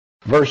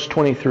verse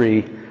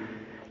 23,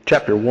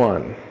 chapter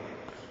 1.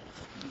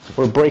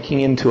 We're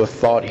breaking into a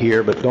thought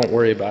here, but don't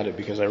worry about it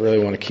because I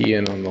really want to key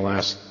in on the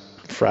last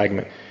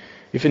fragment.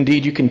 If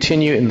indeed you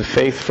continue in the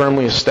faith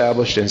firmly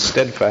established and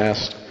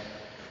steadfast,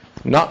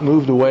 not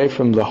moved away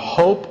from the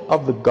hope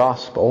of the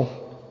gospel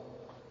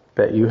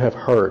that you have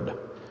heard.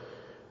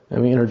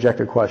 Let me interject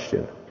a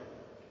question.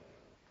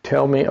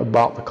 Tell me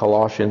about the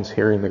Colossians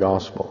hearing the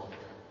gospel.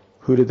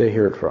 Who did they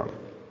hear it from?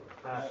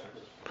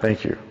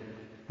 Thank you.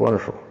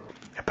 Wonderful.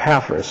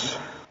 Epaphras,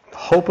 the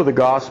hope of the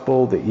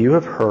gospel that you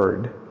have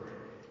heard,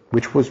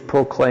 which was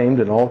proclaimed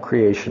in all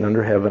creation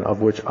under heaven,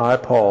 of which I,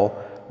 Paul,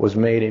 was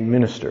made a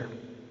minister.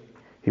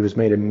 He was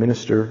made a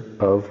minister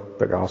of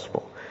the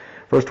gospel.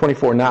 Verse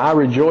 24, now I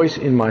rejoice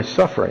in my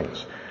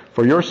sufferings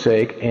for your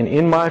sake, and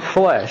in my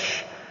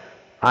flesh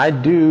I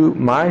do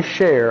my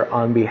share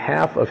on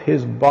behalf of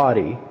his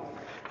body,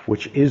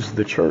 which is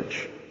the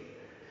church,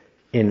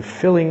 in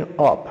filling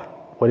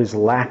up what is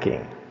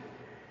lacking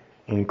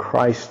in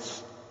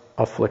Christ's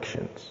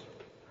afflictions.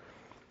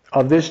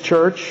 Of this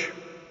church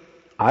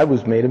I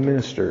was made a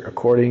minister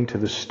according to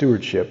the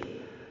stewardship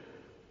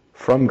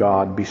from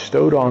God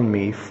bestowed on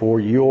me for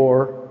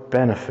your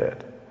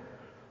benefit,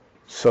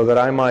 so that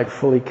I might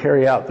fully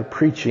carry out the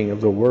preaching of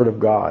the Word of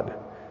God.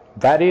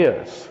 That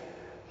is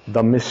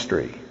the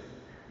mystery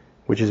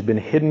which has been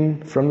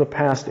hidden from the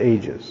past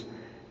ages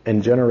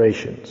and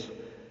generations,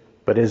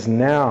 but has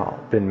now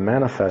been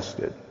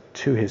manifested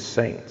to his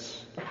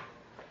saints,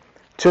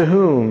 to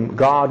whom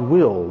God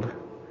willed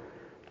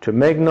to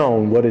make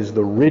known what is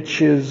the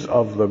riches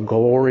of the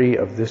glory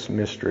of this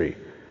mystery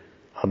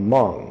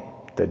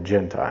among the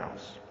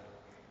Gentiles,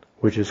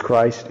 which is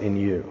Christ in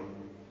you,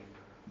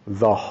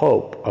 the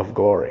hope of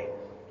glory.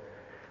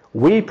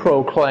 We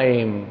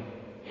proclaim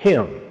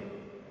him,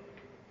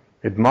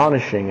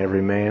 admonishing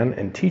every man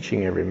and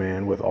teaching every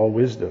man with all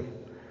wisdom,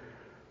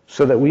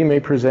 so that we may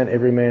present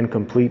every man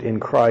complete in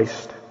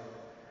Christ.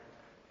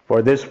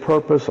 For this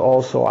purpose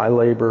also I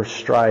labor,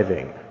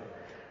 striving,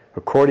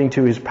 according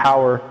to his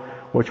power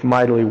which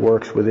mightily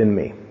works within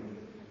me.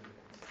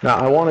 Now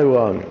I want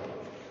to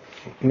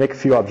make a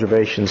few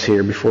observations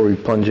here before we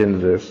plunge into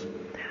this.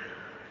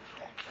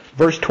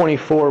 Verse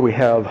 24 we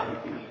have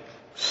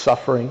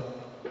suffering.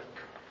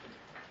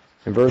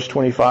 In verse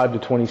 25 to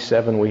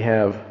 27 we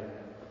have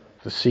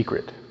the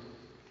secret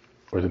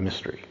or the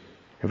mystery.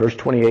 In verse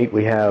 28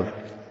 we have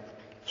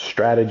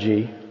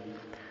strategy,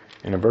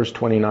 and in verse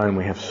 29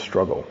 we have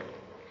struggle.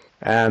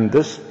 And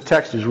this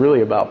text is really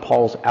about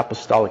Paul's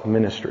apostolic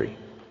ministry,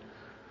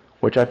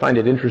 which I find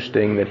it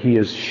interesting that he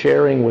is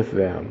sharing with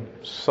them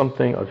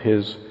something of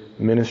his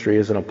ministry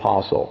as an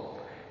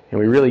apostle. And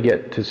we really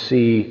get to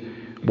see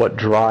what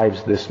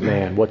drives this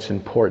man, what's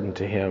important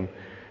to him,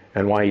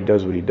 and why he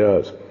does what he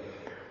does.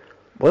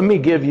 Let me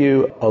give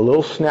you a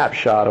little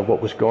snapshot of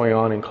what was going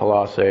on in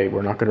Colossae.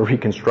 We're not going to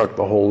reconstruct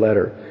the whole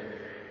letter,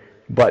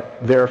 but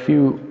there are a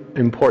few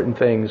important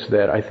things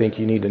that I think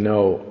you need to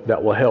know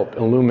that will help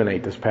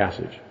illuminate this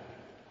passage.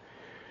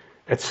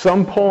 At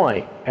some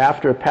point,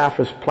 after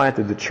Epaphras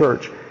planted the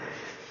church,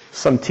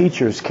 some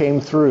teachers came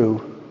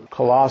through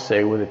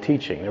Colossae with a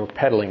teaching. They were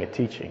peddling a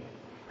teaching.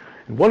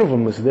 And one of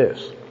them was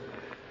this.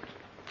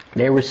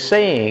 They were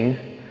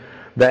saying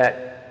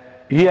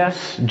that,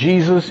 yes,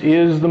 Jesus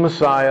is the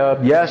Messiah.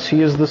 Yes,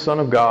 he is the Son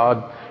of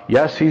God.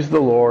 Yes, he's the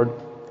Lord.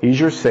 He's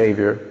your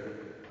Savior.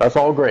 That's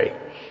all great.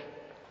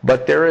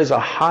 But there is a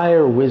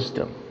higher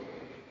wisdom.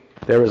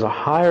 There is a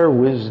higher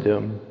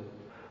wisdom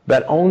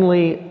that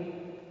only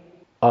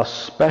a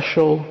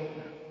special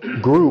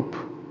group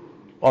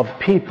of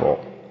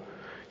people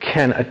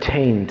can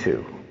attain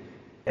to.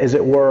 As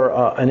it were,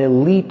 an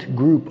elite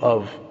group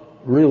of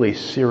really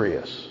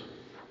serious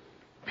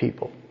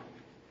people.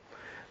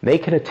 They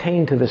can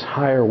attain to this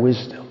higher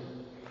wisdom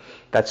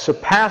that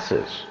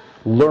surpasses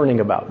learning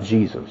about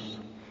Jesus.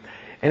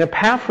 And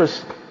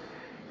Epaphras,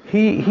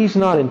 he's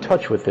not in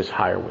touch with this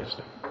higher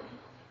wisdom.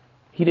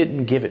 He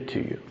didn't give it to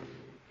you.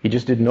 He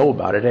just didn't know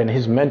about it, and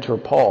his mentor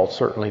Paul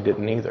certainly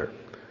didn't either.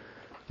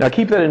 Now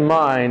keep that in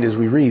mind as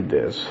we read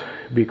this,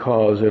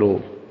 because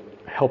it'll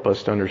help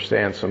us to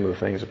understand some of the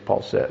things that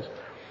Paul says.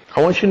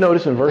 I want you to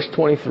notice in verse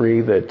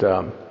 23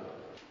 that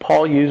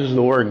Paul uses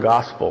the word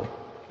gospel.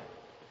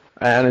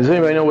 And does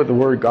anybody know what the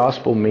word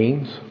gospel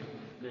means?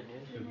 Good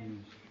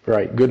news.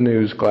 Right, good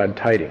news, glad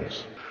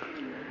tidings.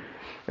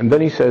 And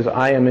then he says,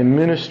 I am a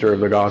minister of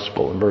the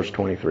gospel in verse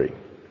 23.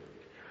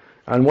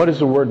 And what does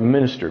the word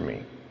minister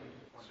mean?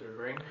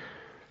 Serving. It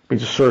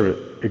means a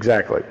servant,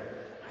 exactly.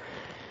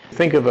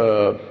 Think of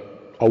a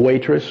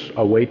waitress,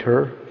 a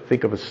waiter.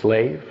 Think of a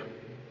slave.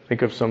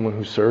 Think of someone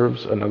who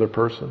serves another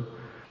person.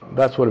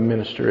 That's what a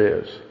minister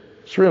is.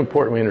 It's really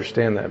important we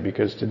understand that,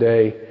 because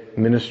today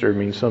minister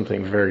means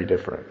something very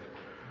different.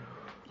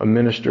 A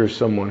minister is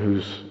someone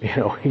who's,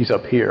 he's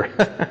up here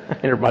and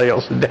everybody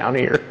else is down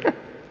here.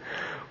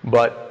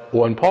 But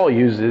when Paul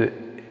used it,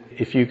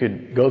 if you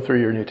could go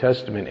through your New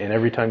Testament and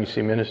every time you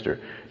see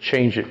minister,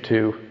 change it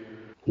to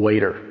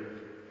waiter,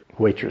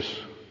 waitress,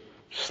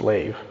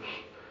 slave,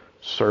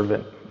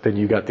 servant, then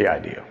you got the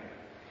idea.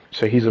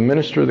 So he's a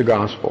minister of the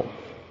gospel.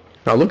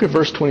 Now look at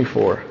verse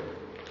 24.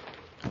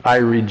 I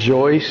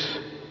rejoice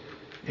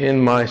in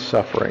my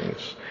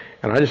sufferings.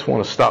 And I just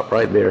want to stop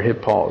right there,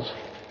 hit pause.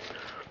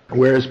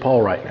 Where is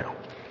Paul right now?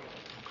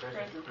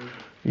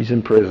 He's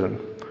in prison.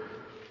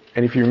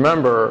 And if you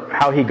remember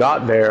how he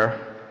got there,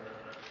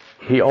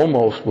 he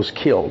almost was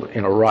killed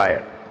in a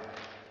riot.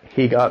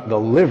 He got the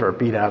liver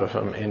beat out of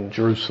him in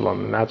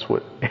Jerusalem, and that's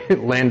what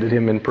landed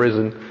him in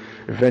prison,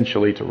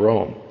 eventually to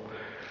Rome.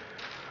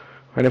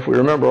 And if we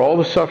remember all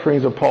the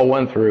sufferings that Paul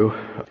went through,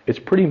 it's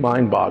pretty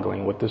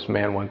mind-boggling what this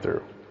man went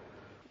through.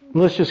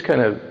 Let's just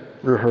kind of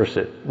rehearse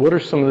it. What are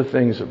some of the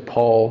things that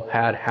Paul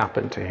had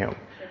happen to him?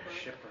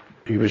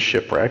 He was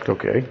shipwrecked,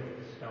 okay.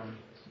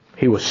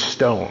 He was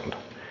stoned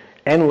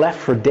and left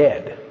for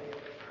dead.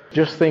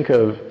 Just think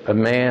of a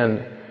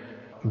man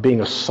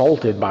being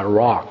assaulted by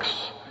rocks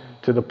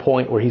to the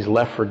point where he's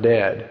left for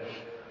dead.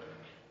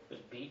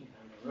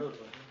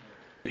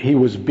 He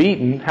was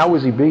beaten. How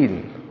was he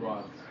beaten?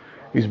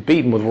 He was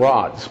beaten with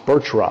rods,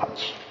 birch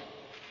rods,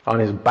 on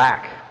his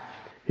back.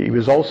 He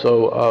was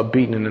also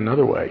beaten in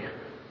another way.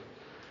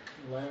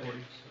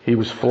 He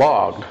was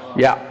flogged.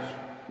 Yeah.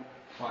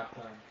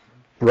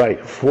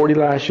 Right. 40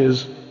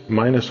 lashes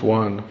minus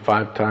 1,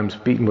 5 times,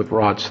 beaten with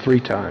rods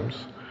 3 times.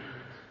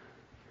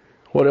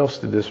 What else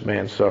did this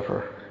man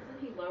suffer?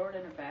 Wasn't he lowered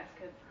in a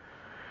basket?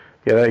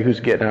 Yeah, he was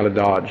getting out of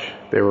Dodge.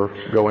 They were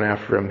going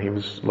after him. He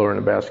was lowered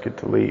in a basket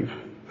to leave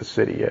the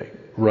city,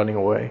 running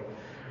away.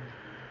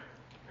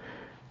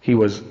 He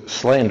was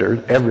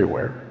slandered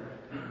everywhere.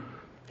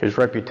 His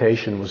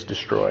reputation was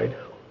destroyed.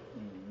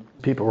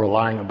 People were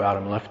lying about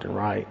him left and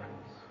right.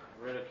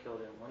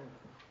 Ridiculed in one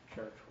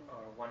church or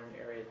one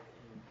area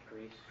in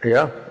Greece.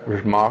 Yeah,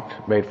 was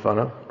mocked, made fun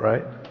of,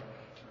 right?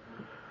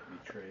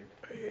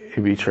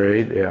 He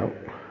betrayed, yeah.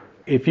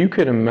 If you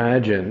could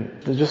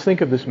imagine, just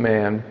think of this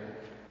man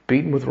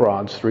beaten with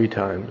rods 3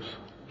 times,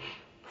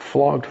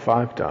 flogged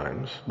 5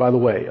 times. By the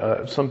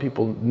way, some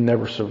people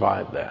never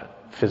survived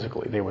that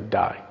physically. They would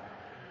die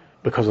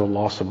because of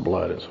loss of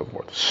blood and so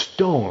forth.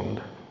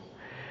 Stoned.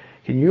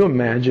 Can you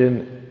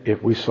imagine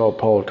if we saw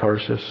Paul of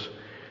Tarsus,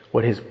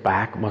 what his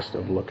back must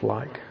have looked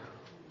like?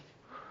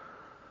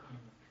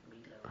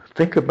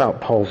 Think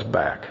about Paul's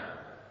back.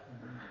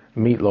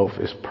 Meatloaf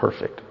is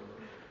perfect.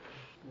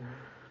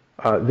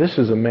 This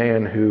is a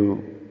man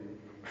who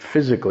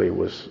physically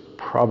was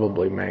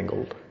probably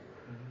mangled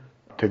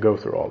to go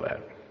through all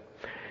that.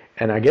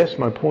 And I guess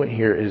my point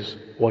here is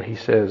what he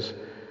says,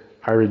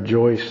 I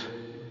rejoice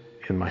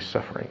in my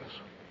sufferings.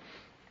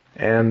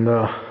 And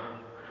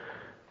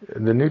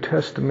the New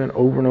Testament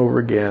over and over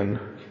again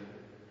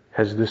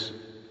has this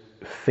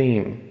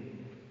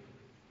theme.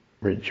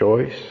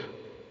 Rejoice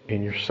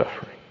in your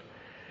suffering.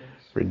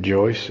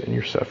 Rejoice in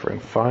your suffering.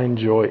 Find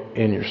joy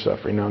in your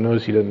suffering. Now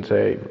notice he doesn't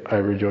say, I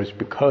rejoice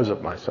because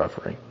of my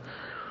suffering,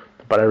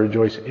 but I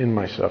rejoice in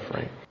my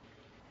suffering.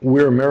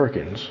 We're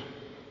Americans.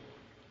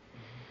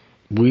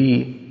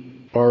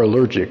 We are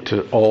allergic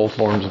to all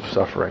forms of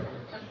suffering.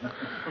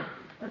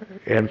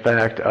 In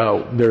fact,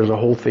 there's a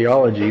whole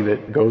theology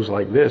that goes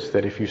like this,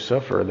 that if you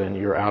suffer, then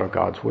you're out of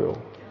God's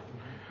will.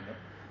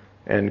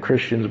 And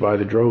Christians by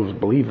the droves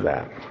believe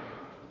that.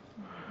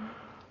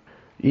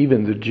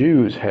 Even the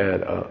Jews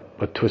had a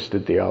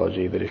twisted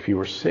theology that if you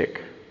were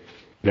sick,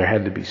 there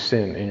had to be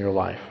sin in your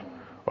life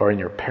or in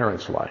your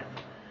parents' life.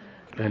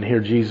 And here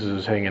Jesus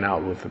is hanging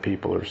out with the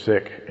people who are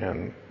sick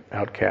and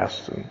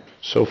outcasts and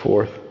so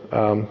forth.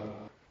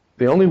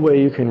 The only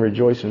way you can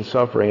rejoice in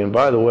suffering, and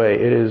by the way,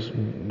 it's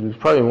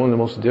probably one of the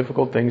most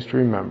difficult things to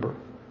remember,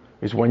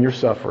 is when you're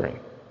suffering,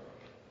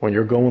 when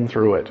you're going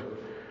through it,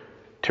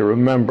 to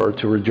remember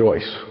to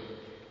rejoice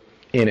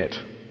in it.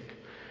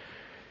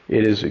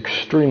 It is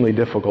extremely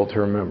difficult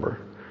to remember.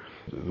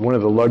 One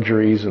of the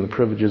luxuries and the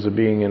privileges of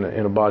being in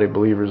a body of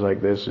believers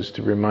like this is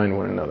to remind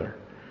one another,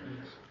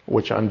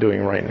 which I'm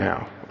doing right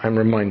now. I'm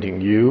reminding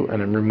you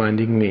and I'm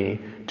reminding me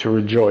to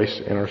rejoice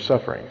in our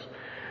sufferings.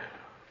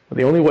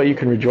 The only way you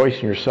can rejoice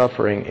in your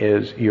suffering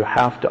is you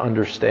have to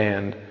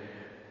understand,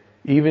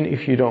 even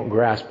if you don't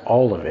grasp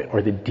all of it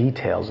or the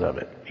details of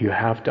it, you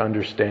have to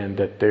understand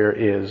that there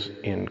is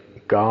in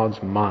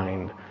God's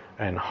mind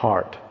and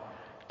heart,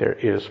 there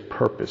is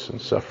purpose in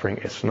suffering.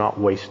 It's not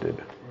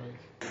wasted.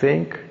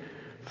 Think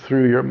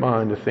through your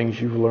mind the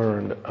things you've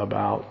learned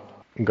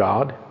about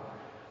God,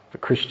 the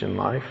Christian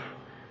life,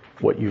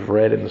 what you've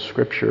read in the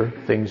Scripture,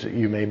 things that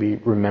you maybe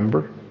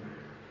remember.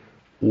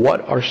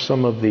 What are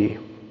some of the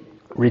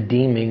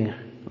redeeming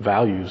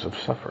values of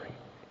suffering?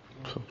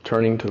 So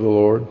turning to the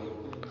Lord,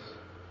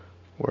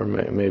 where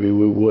maybe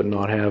we would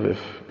not have if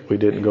we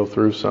didn't go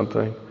through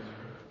something.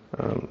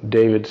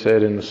 David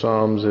said in the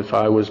Psalms, if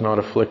I was not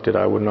afflicted,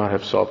 I would not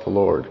have sought the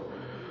Lord.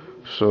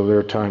 So there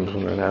are times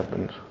when that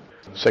happens.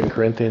 2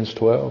 Corinthians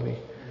 12,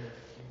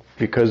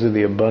 because of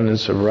the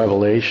abundance of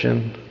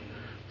revelation,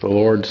 the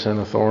Lord sent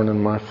a thorn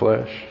in my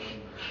flesh.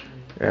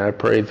 And I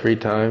prayed 3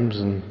 times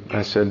and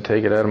I said,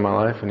 take it out of my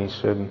life. And he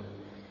said,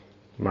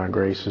 my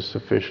grace is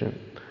sufficient.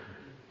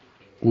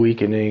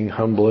 Weakening,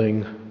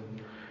 humbling,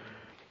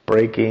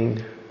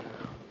 breaking,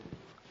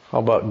 How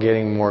about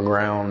getting more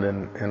ground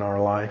in our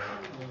life?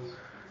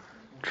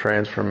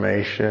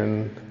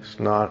 Transformation is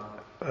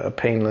not a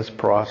painless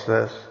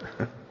process.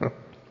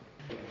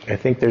 I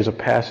think there's a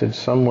passage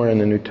somewhere in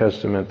the New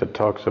Testament that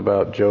talks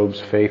about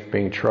Job's faith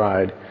being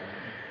tried.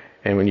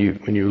 And when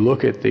you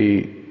look at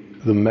the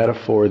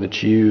metaphor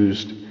that's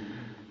used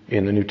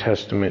in the New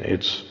Testament,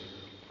 it's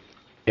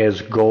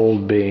as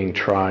gold being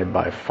tried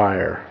by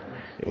fire.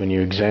 When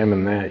you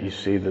examine that, you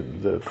see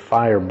that the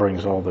fire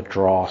brings all the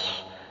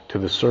dross to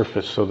the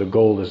surface, so the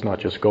gold is not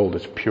just gold,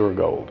 it's pure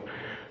gold.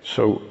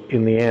 So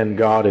in the end,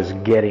 God is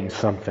getting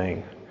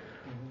something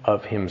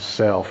of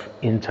himself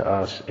into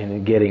us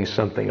and getting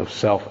something of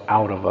self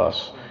out of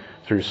us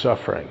through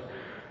suffering.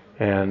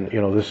 And,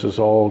 this is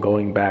all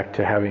going back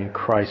to having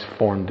Christ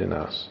formed in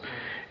us.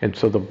 And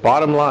so the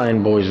bottom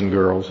line, boys and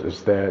girls,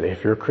 is that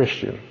if you're a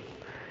Christian,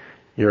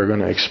 you're going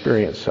to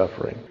experience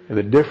suffering.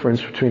 The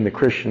difference between the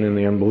Christian and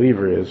the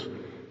unbeliever is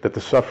that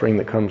the suffering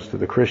that comes to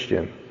the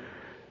Christian,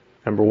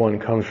 number one,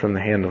 comes from the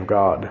hand of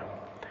God.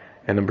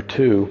 And number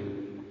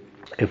two,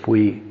 if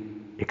we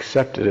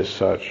accept it as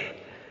such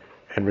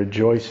and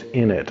rejoice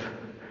in it,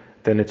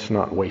 then it's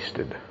not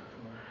wasted.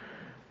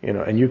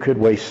 And you could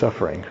waste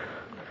suffering.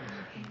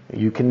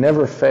 You can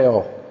never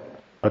fail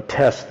a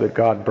test that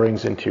God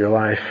brings into your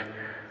life.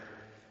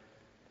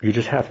 You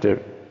just have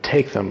to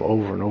take them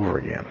over and over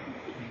again.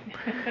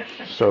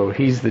 So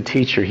he's the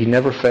teacher. He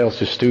never fails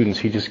his students.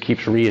 He just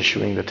keeps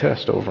reissuing the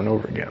test over and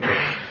over again.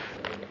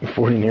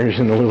 40 years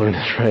in the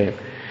wilderness, right?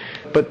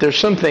 But there's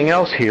something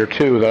else here,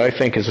 too, that I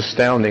think is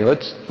astounding.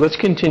 Let's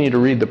continue to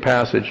read the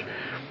passage.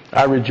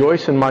 I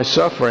rejoice in my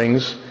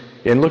sufferings,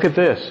 and look at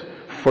this,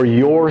 for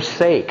your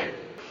sake.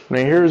 Now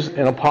here's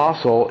an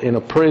apostle in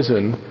a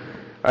prison,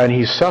 and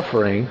he's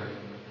suffering,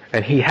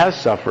 and he has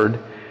suffered,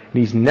 and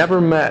he's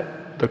never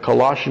met the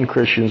Colossian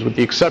Christians, with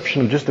the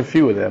exception of just a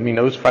few of them. He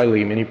knows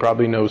Philemon. He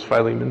probably knows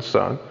Philemon's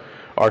son,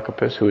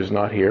 Archippus, who is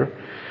not here.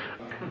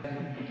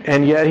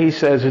 And yet he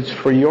says it's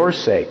for your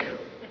sake.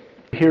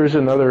 Here's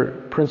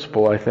another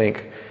principle, I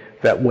think,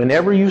 that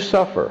whenever you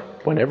suffer,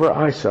 whenever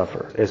I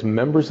suffer, as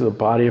members of the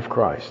body of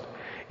Christ,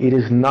 it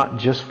is not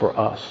just for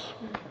us.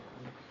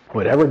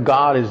 Whatever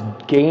God is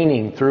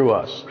gaining through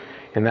us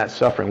in that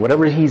suffering,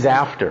 whatever he's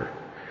after,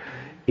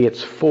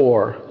 it's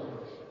for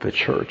the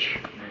church.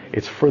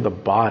 It's for the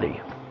body.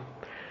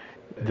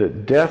 The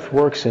death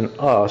works in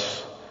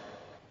us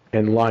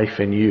and life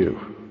in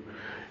you.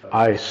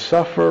 I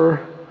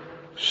suffer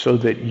so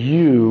that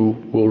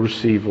you will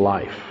receive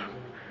life.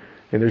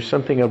 And there's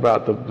something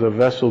about the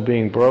vessel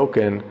being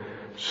broken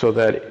so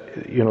that,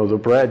 the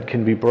bread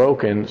can be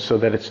broken so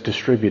that it's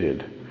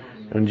distributed.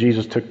 And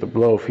Jesus took the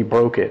loaf, he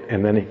broke it,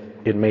 and then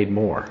it made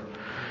more.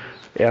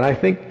 And I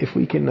think if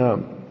we can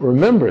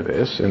remember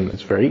this, and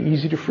it's very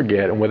easy to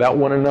forget, and without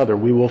one another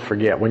we will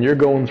forget. When you're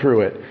going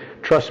through it,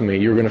 trust me,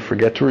 you're going to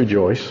forget to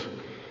rejoice.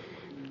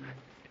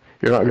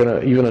 You're not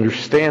going to even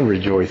understand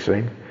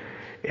rejoicing.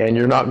 And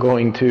you're not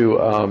going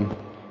to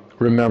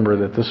remember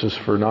that this is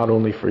for not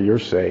only for your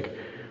sake,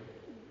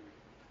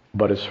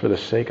 but it's for the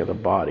sake of the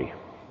body.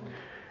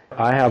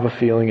 I have a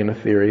feeling and a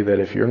theory that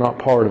if you're not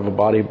part of a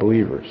body of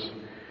believers,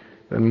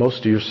 then most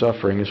of your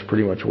suffering is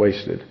pretty much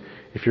wasted.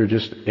 If you're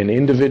just an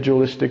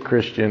individualistic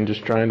Christian,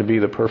 just trying to be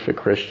the perfect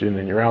Christian,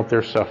 and you're out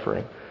there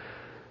suffering,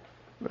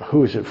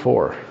 who is it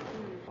for?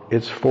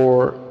 It's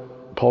for,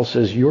 Paul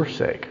says, your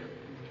sake.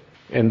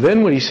 And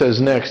then what he says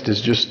next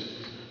is just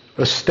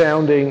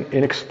astounding,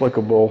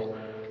 inexplicable.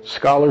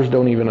 Scholars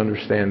don't even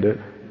understand it.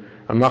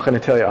 I'm not going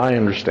to tell you I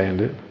understand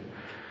it.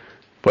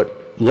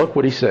 But look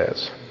what he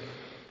says.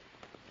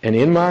 And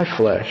in my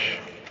flesh,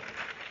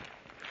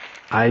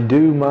 I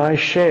do my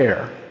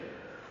share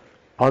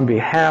on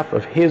behalf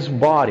of his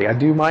body. I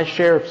do my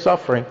share of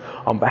suffering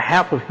on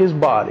behalf of his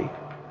body,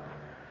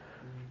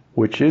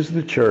 which is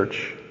the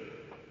church,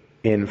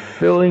 in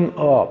filling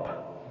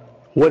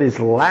up what is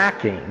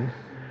lacking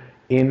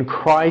in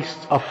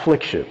Christ's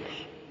afflictions.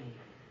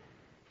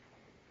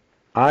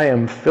 I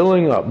am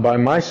filling up, by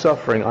my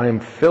suffering, I am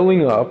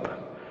filling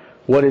up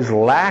what is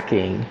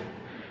lacking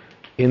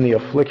in the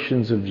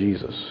afflictions of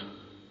Jesus.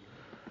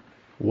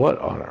 What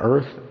on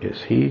earth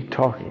is he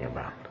talking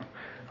about?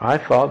 I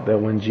thought that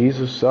when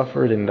Jesus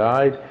suffered and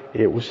died,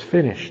 it was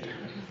finished.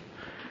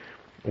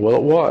 Well,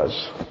 it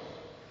was.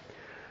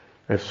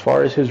 As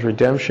far as his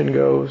redemption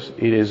goes,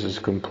 it is as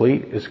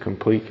complete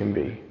can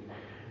be.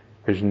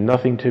 There's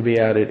nothing to be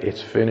added.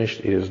 It's finished.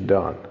 It is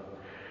done.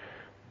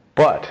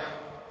 But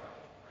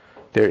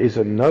there is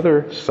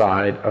another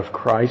side of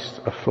Christ's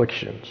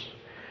afflictions.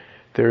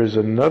 There is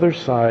another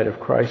side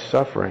of Christ's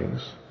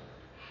sufferings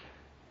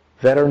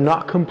that are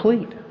not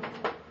complete.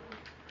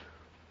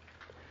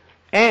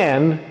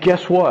 And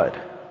guess what?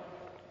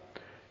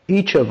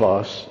 Each of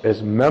us,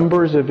 as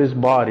members of his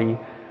body,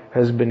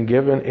 has been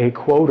given a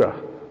quota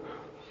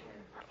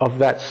of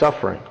that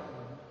suffering.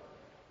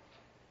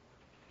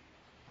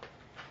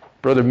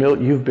 Brother Milt,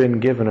 you've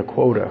been given a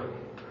quota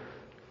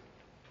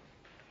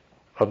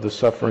of the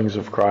sufferings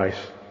of Christ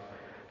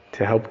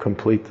to help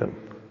complete them.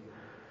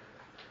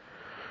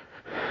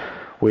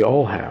 We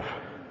all have.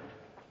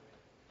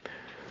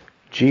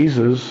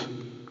 Jesus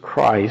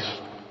Christ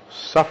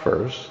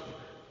suffers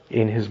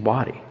in his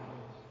body.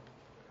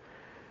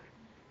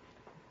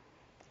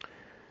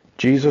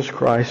 Jesus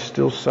Christ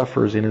still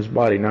suffers in his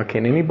body. Now,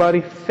 can anybody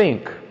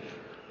think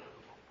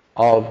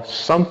of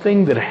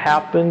something that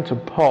happened to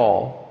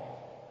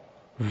Paul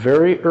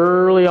very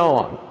early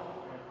on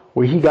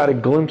where he got a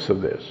glimpse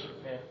of this?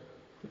 Yeah.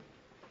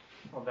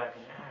 Well, back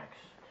in Acts,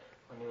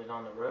 when he was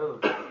on the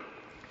road,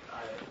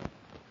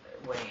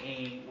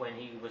 when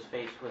he was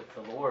faced with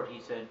the Lord,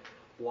 he said,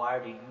 "Why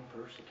do you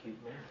persecute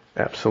me?"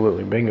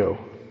 Absolutely, bingo.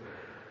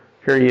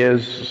 Here he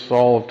is,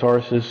 Saul of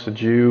Tarsus, a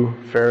Jew,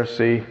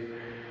 Pharisee,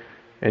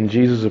 and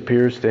Jesus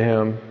appears to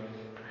him.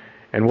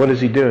 And what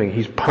is he doing?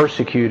 He's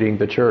persecuting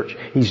the church.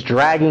 He's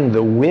dragging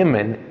the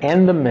women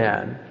and the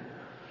men,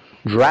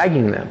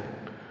 dragging them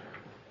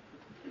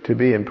to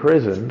be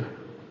imprisoned,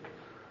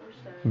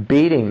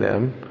 beating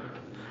them,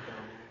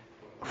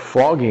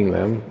 flogging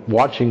them,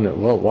 watching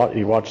them. Well,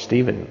 you watch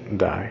Stephen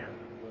die.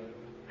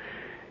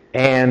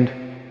 And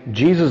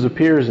Jesus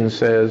appears and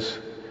says,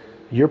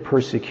 "You're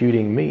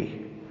persecuting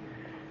me."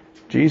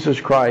 Jesus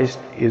Christ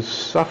is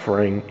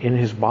suffering in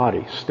his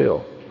body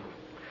still.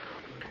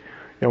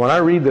 And when I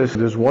read this,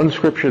 there's one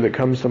scripture that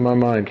comes to my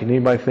mind. Can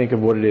anybody think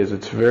of what it is?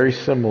 It's very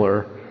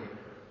similar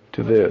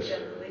to this.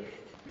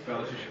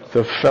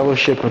 The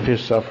fellowship of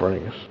his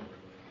sufferings.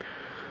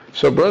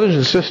 So, brothers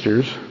and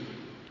sisters,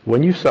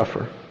 when you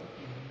suffer,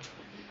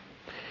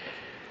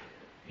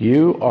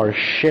 you are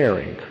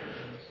sharing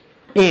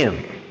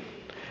in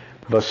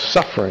the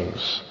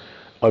sufferings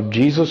of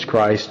Jesus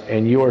Christ,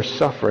 and you are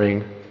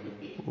suffering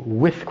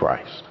with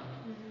Christ.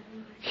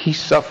 He's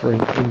suffering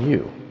in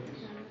you.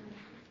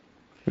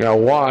 Now,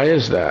 why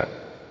is that?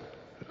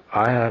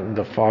 I haven't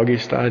the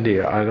foggiest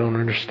idea. I don't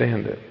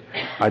understand it.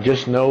 I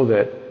just know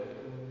that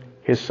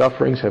his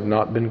sufferings have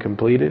not been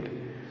completed.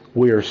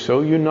 We are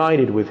so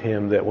united with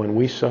him that when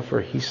we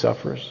suffer, he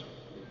suffers.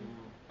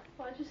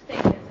 Well, I just think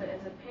as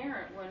a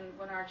parent,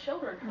 when our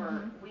children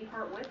hurt, we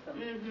hurt with them,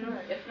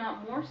 if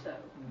not more so.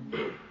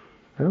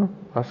 Well,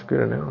 that's a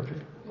good analogy.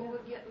 Well,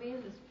 what get me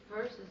in this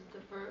verse is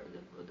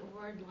the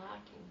word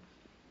lacking.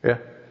 Yeah.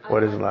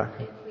 What is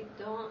lacking?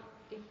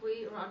 If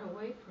we run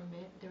away from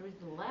it, there is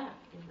a lack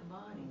in the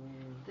body.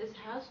 This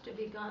has to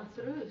be gone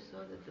through so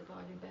that the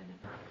body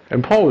benefits.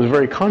 And Paul was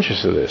very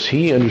conscious of this.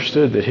 He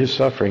understood that his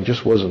suffering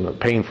just wasn't a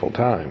painful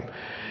time.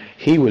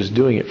 He was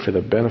doing it for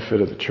the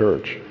benefit of the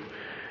church.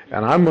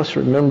 And I must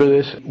remember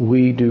this.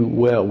 We do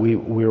well.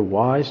 We're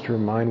wise to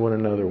remind one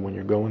another when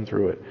you're going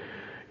through it.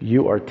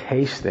 You are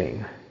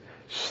tasting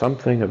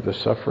something of the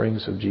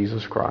sufferings of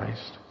Jesus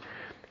Christ.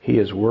 He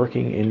is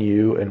working in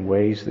you in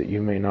ways that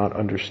you may not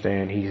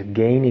understand. He's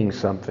gaining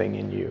something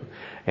in you.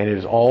 And it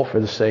is all for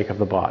the sake of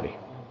the body.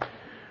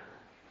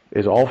 It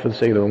is all for the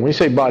sake of the body. When we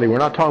say body, we're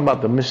not talking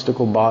about the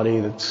mystical body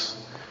that's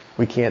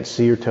we can't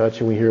see or touch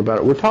and we hear about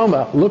it. We're talking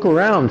about, look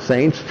around,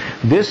 saints.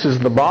 This is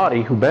the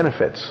body who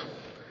benefits.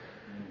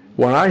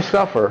 When I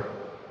suffer,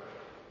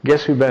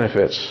 guess who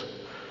benefits?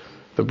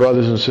 The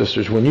brothers and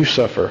sisters, when you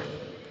suffer.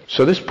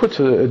 So this puts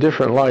a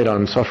different light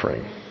on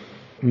suffering.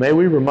 May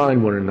we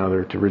remind one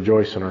another to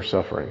rejoice in our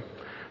suffering.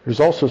 There's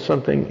also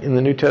something in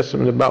the New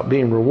Testament about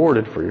being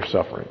rewarded for your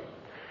suffering.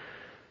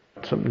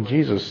 Something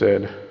Jesus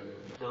said,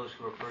 Those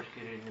who are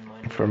persecuted in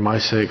my name. "For my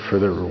sake, for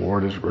their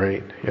reward is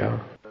great." Yeah.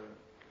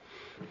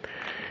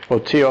 Well,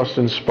 T.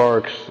 Austin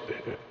Sparks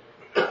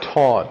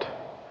taught,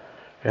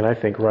 and I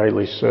think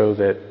rightly so,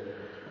 that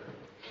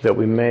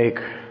we make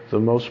the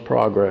most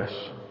progress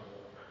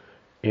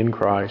in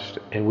Christ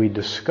and we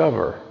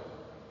discover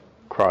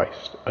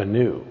Christ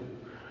anew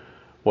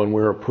when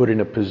we're put in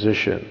a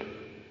position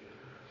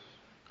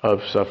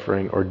of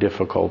suffering or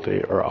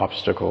difficulty or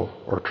obstacle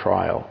or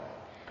trial.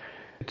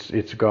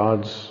 It's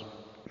God's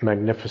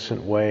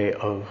magnificent way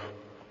of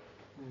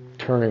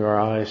turning our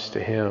eyes to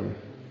him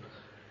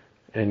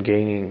and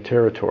gaining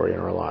territory in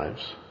our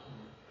lives.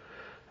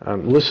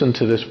 Listen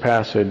to this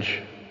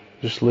passage.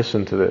 Just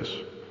listen to this.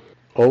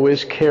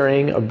 Always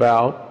carrying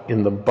about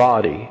in the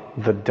body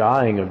the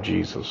dying of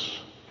Jesus,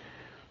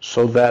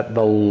 so that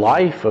the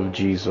life of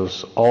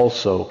Jesus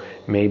also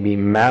may be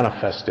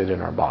manifested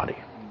in our body.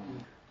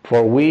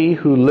 For we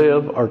who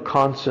live are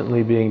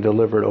constantly being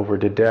delivered over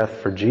to death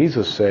for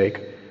Jesus'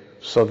 sake,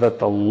 so that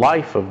the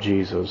life of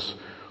Jesus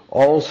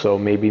also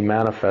may be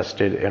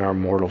manifested in our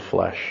mortal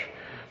flesh.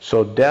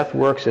 So death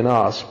works in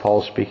us,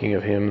 Paul speaking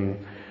of him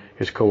and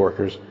his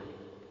co-workers,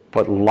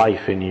 but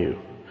life in you.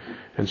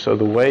 And so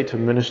the way to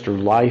minister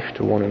life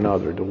to one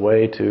another, the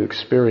way to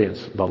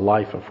experience the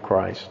life of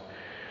Christ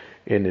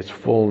in its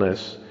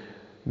fullness,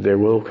 there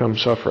will come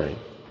suffering.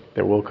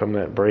 There will come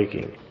that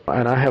breaking.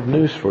 And I have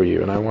news for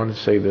you, and I want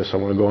to say this. I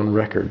want to go on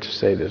record to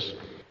say this.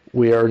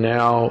 We are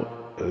now,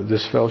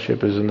 this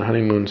fellowship is in the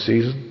honeymoon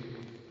season.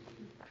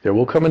 There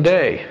will come a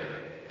day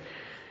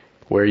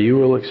where you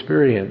will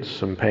experience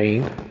some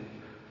pain,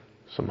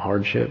 some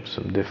hardship,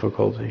 some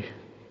difficulty,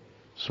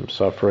 some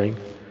suffering.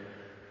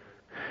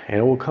 And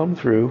it will come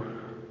through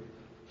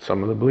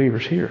some of the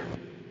believers here.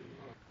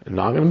 It's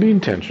not going to be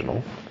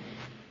intentional,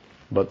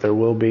 but there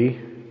will be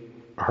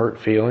a hurt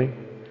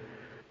feeling.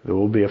 There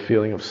will be a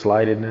feeling of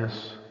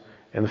slightedness.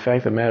 And the fact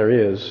of the matter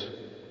is,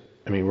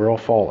 we're all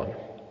fallen.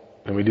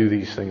 And we do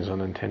these things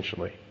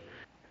unintentionally.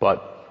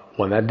 But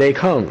when that day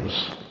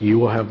comes, you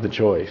will have the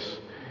choice.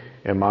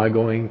 Am I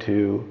going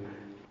to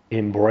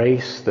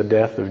embrace the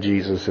death of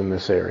Jesus in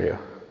this area?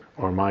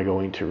 Or am I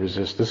going to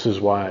resist? This is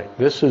why,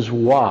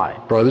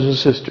 brothers and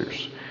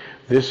sisters,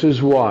 this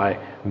is why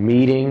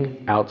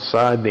meeting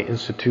outside the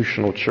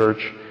institutional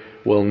church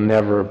will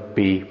never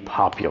be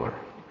popular.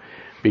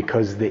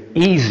 Because the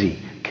easy,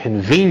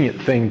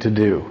 convenient thing to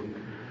do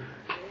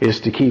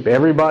is to keep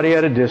everybody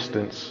at a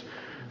distance,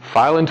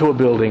 file into a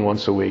building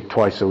once a week,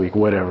 twice a week,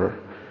 whatever,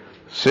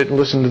 sit and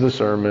listen to the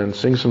sermon,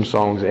 sing some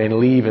songs, and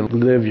leave and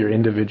live your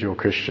individual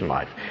Christian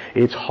life.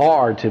 It's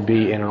hard to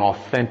be in an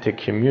authentic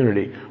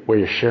community where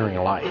you're sharing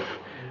life,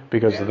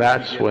 because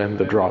that's when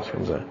the dross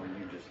comes in.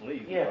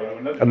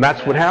 And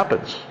that's what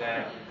happens.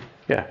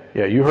 Yeah,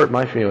 you hurt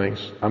my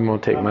feelings. I'm going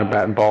to take my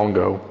bat and ball and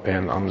go,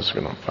 and I'm just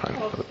going to find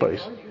another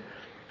place.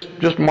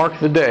 Just mark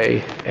the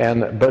day,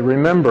 but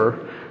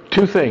remember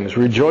two things.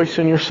 Rejoice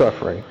in your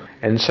suffering.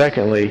 And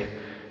secondly,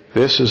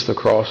 this is the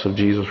cross of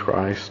Jesus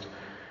Christ,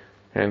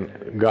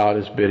 and God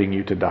is bidding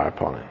you to die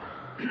upon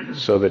it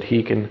so that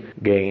He can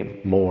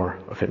gain more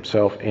of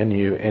Himself in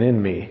you and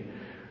in me,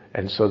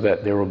 and so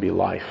that there will be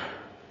life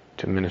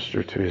to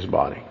minister to His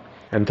body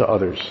and to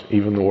others,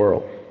 even the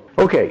world.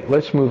 Okay,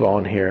 let's move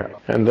on here.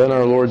 And then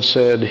our Lord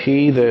said,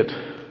 he that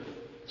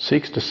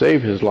seeks to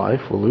save his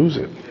life will lose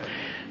it,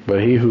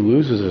 but he who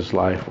loses his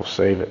life will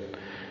save it.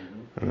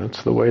 And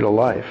that's the way to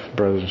life,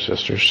 brothers and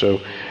sisters.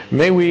 So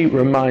may we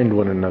remind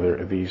one another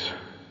of these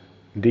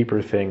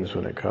deeper things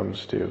when it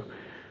comes to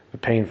the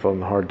painful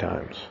and the hard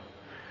times.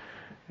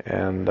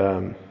 And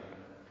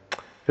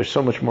there's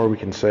so much more we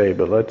can say,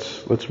 but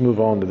let's move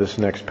on to this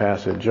next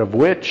passage,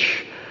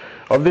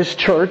 of this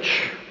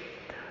church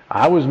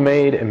I was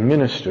made a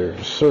minister,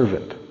 a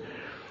servant,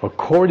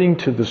 according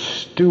to the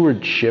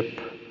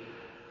stewardship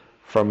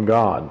from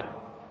God,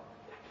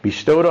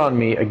 bestowed on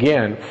me,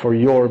 again, for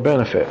your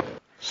benefit,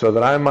 so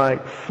that I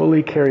might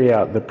fully carry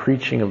out the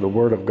preaching of the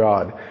Word of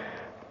God.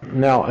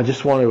 Now, I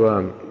just want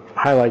to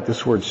highlight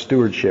this word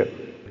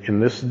stewardship. In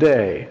this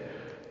day,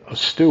 a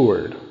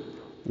steward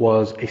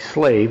was a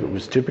slave. It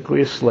was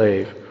typically a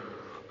slave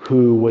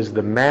who was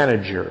the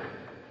manager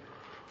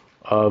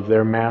of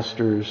their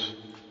master's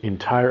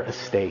entire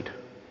estate.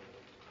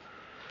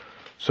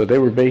 So they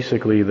were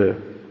basically the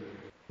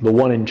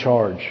one in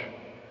charge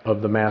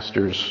of the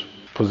master's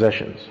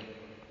possessions.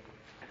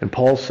 And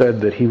Paul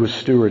said that he was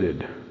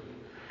stewarded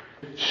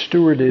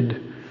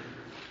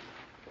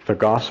the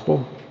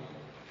gospel,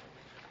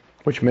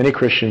 which many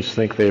Christians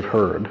think they've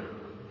heard,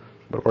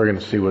 but we're going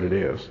to see what it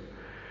is.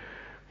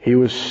 He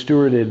was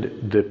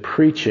stewarded the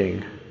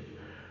preaching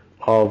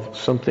of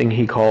something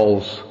he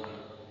calls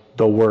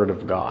the Word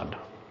of God.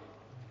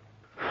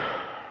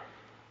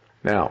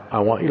 Now, I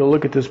want you to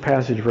look at this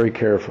passage very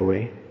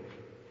carefully.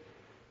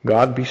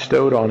 God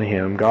bestowed on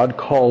him, God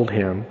called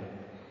him,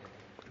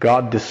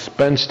 God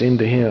dispensed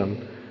into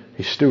him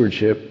a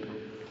stewardship,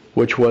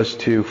 which was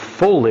to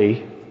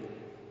fully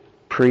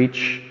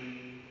preach,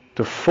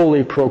 to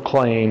fully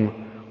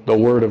proclaim the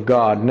Word of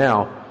God.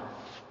 Now,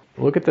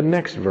 look at the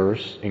next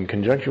verse in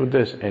conjunction with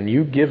this, and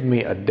you give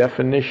me a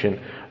definition,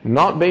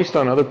 not based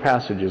on other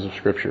passages of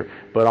Scripture,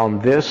 but on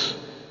this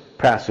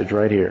passage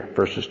right here,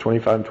 verses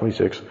 25 and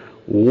 26.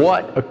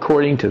 What,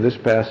 according to this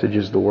passage,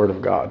 is the Word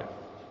of God?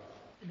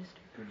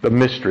 The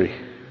mystery.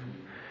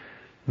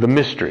 The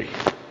mystery.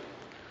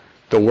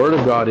 The Word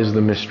of God is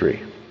the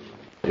mystery.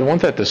 I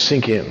want that to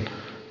sink in.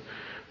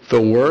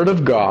 The Word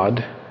of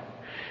God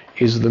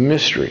is the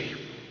mystery.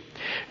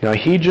 Now,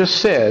 he just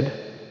said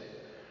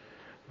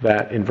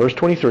that in verse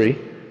 23,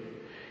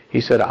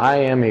 he said, I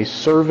am a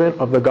servant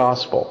of the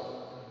gospel.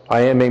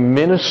 I am a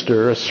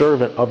minister, a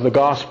servant of the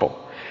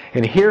gospel.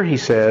 And here he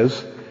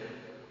says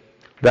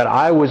that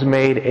I was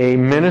made a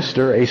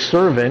minister, a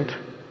servant,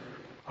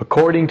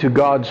 according to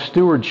God's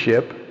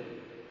stewardship,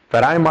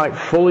 that I might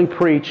fully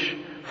preach,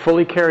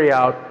 fully carry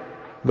out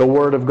the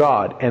Word of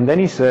God. And then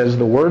he says,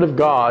 the Word of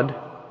God,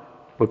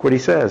 look what he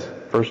says,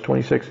 verse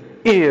 26,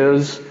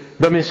 is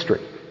the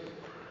mystery.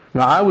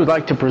 Now, I would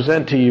like to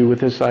present to you with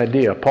this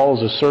idea. Paul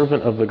is a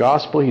servant of the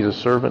gospel. He's a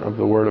servant of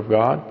the Word of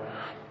God.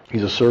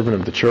 He's a servant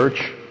of the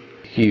church.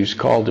 He's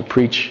called to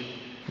preach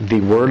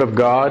the Word of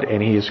God,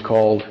 and he is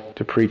called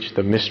to preach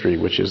the mystery,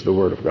 which is the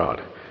Word of God.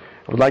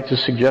 I would like to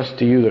suggest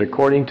to you that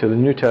according to the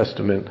New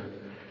Testament,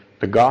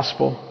 the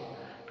gospel,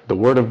 the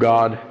Word of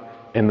God,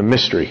 and the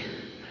mystery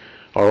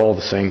are all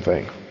the same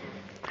thing.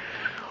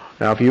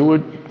 Now, if you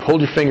would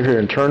hold your finger here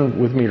and turn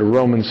with me to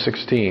Romans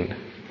 16.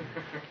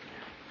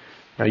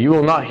 Now, you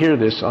will not hear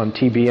this on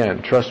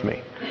TBN, trust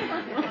me.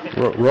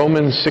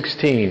 Romans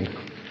 16.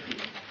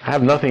 I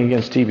have nothing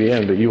against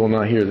TBN, but you will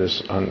not hear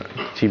this on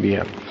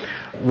TBN.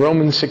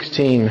 Romans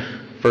 16,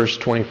 verse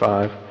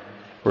 25.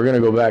 We're going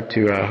to go back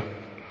to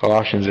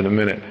Colossians in a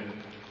minute.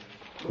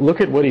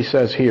 Look at what he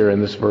says here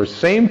in this verse.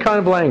 Same kind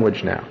of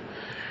language now.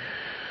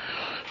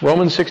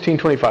 Romans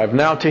 16:25.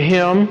 Now to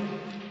him,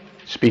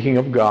 speaking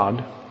of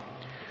God,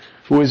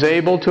 who is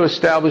able to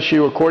establish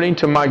you according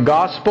to my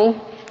gospel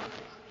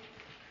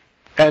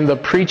and the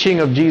preaching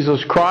of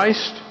Jesus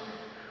Christ,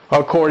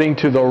 according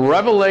to the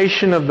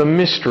revelation of the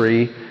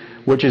mystery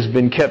which has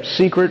been kept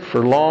secret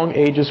for long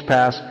ages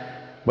past,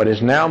 but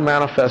is now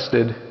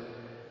manifested,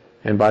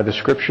 and by the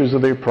scriptures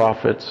of the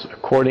prophets,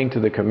 according to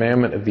the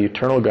commandment of the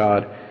eternal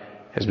God,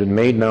 has been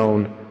made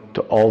known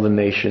to all the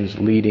nations,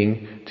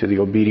 leading to the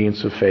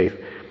obedience of faith.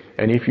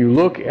 And if you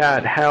look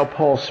at how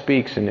Paul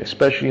speaks, and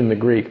especially in the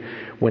Greek,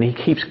 when he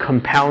keeps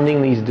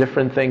compounding these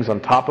different things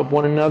on top of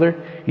one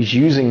another, he's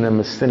using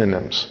them as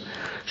synonyms.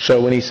 So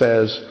when he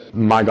says,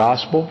 my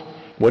gospel,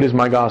 what is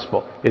my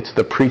gospel? It's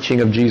the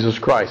preaching of Jesus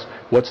Christ.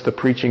 What's the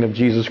preaching of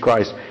Jesus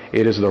Christ?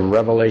 It is the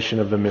revelation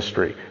of the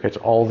mystery. It's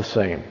all the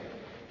same.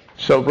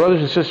 So,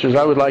 brothers and sisters,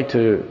 I would like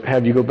to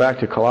have you go back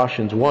to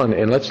Colossians 1,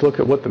 and let's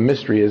look at what the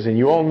mystery is. And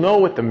you all know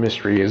what the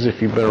mystery is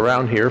if you've been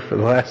around here for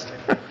the last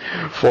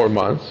 4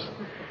 months.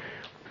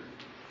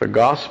 The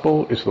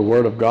gospel is the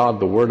Word of God.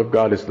 The Word of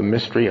God is the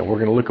mystery, and we're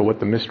going to look at what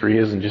the mystery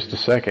is in just a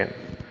second.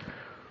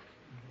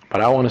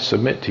 But I want to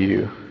submit to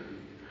you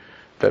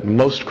that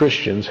most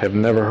Christians have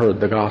never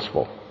heard the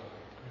gospel.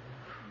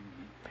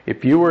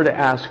 If you were to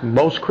ask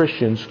most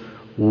Christians,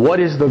 what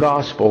is the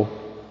gospel?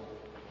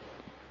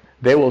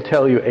 They will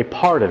tell you a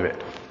part of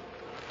it.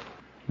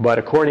 But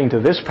according to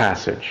this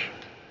passage,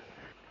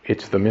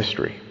 it's the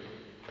mystery.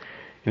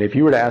 And if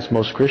you were to ask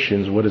most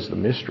Christians, what is the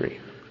mystery?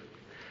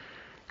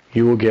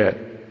 You will get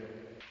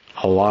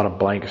a lot of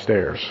blank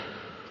stares.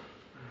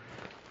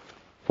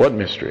 What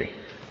mystery?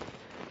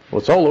 Well,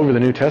 it's all over the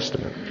New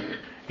Testament.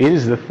 It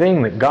is the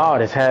thing that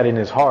God has had in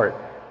His heart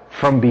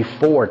from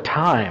before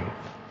time.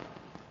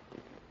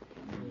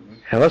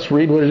 And let's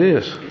read what it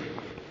is.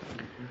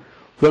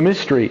 The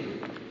mystery.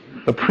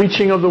 The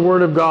preaching of the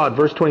Word of God,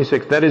 verse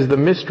 26, that is the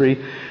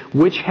mystery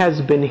which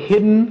has been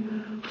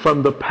hidden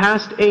from the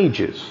past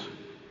ages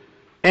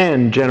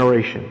and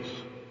generations.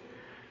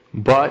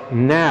 But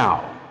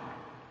now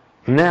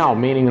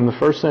meaning in the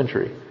first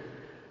century,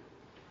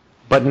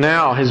 but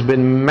now has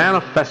been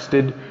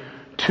manifested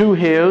to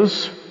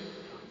His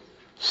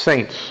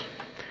saints.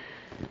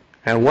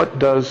 And what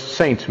does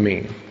saints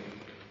mean?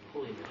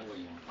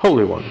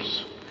 Holy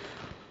ones.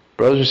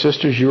 Brothers and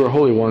sisters, you are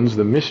holy ones.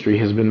 The mystery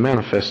has been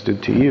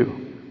manifested to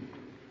you.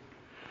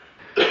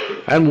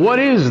 And what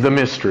is the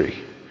mystery?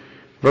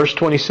 Verse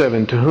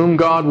 27, to whom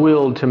God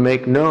willed to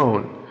make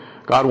known.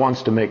 God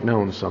wants to make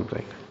known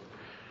something.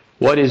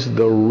 What is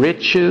the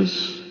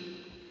riches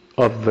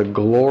of the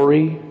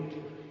glory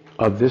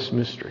of this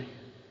mystery?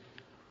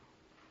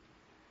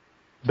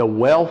 The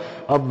wealth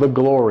of the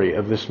glory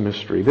of this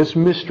mystery. This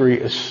mystery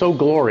is so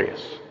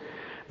glorious.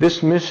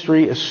 This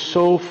mystery is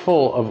so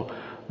full of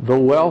the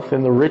wealth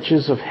and the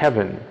riches of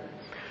heaven.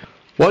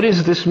 What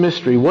is this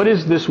mystery? What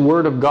is this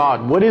Word of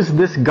God? What is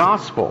this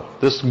gospel?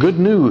 This good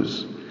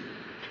news?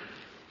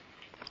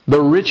 The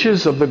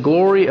riches of the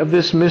glory of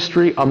this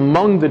mystery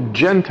among the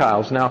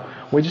Gentiles.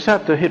 Now, we just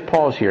have to hit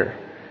pause here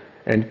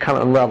and kind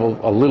of unravel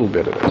a little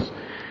bit of this.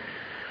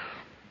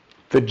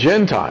 The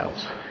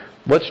Gentiles.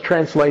 Let's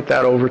translate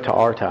that over to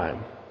our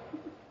time.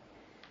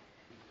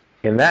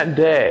 In that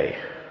day,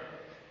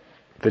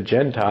 the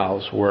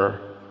Gentiles were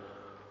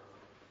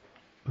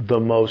the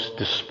most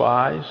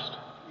despised,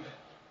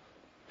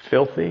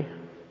 filthy,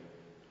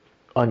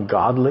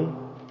 ungodly,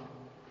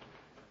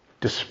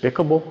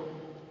 despicable,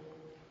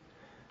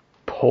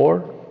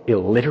 poor,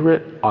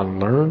 illiterate,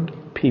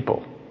 unlearned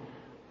people.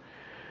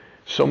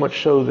 So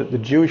much so that the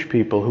Jewish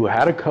people who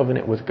had a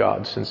covenant with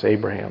God since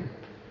Abraham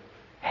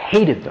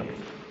hated them.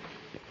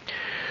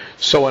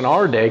 So in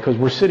our day, because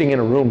we're sitting in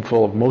a room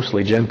full of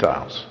mostly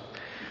Gentiles,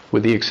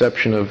 with the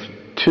exception of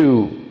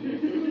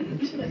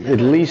at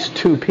least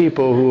two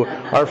people who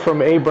are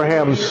from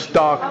Abraham's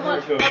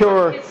stock,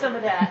 pure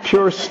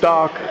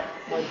stock.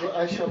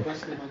 I shall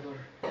bless thee, my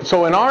daughter.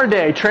 So in our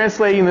day,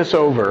 translating this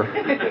over,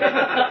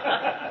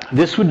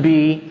 this would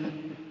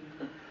be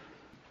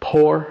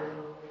poor,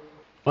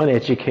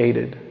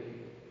 uneducated,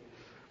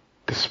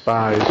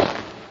 despised.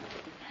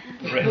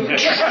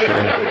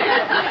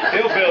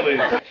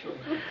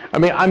 I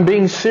mean, I'm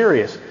being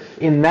serious.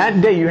 In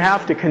that day, you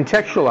have to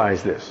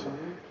contextualize this.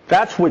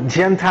 That's what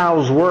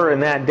Gentiles were in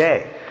that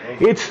day.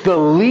 It's the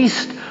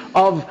least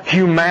of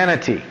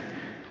humanity.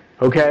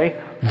 Okay?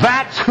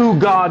 That's who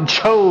God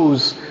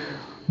chose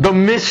the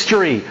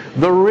mystery,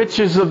 the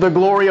riches of the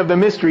glory of the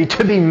mystery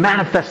to be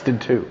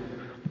manifested to.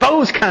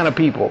 Those kind of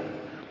people.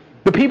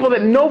 The people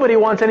that nobody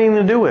wants anything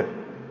to do with.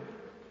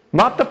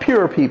 Not the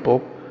pure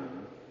people.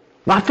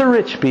 Not the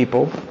rich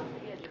people.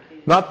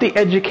 Not the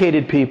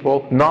educated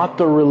people. Not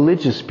the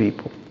religious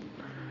people.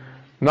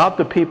 Not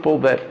the people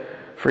that,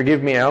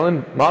 forgive me,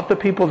 Alan, not the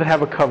people that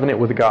have a covenant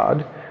with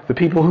God. The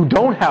people who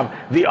don't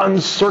have the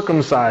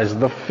uncircumcised,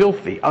 the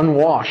filthy,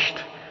 unwashed.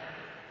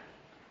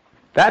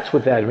 That's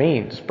what that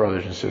means,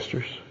 brothers and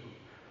sisters.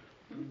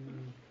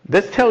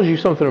 This tells you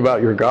something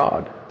about your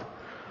God.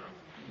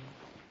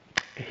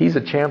 He's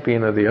a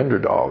champion of the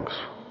underdogs.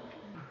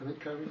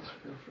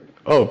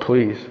 Oh,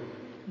 please.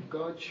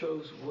 God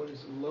chose what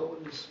is low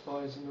and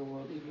despised in the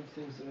world, even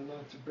things that are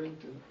not to bring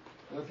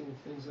to nothing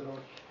of things that are,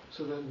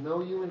 so that no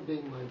human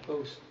being might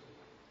boast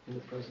in the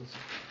presence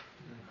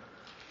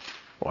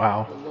of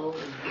Wow. the low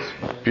and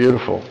despised.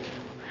 Beautiful.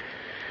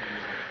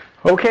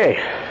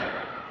 Okay.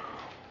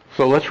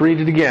 So let's read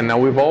it again. Now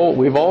we've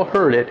all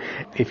heard it.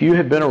 If you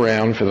have been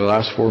around for the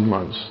last 4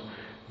 months,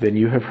 then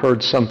you have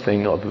heard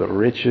something of the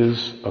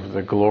riches of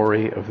the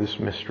glory of this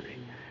mystery.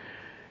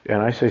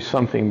 And I say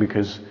something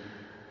because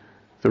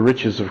the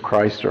riches of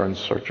Christ are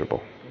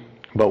unsearchable.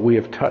 But we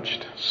have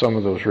touched some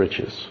of those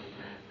riches.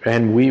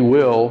 And we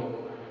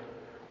will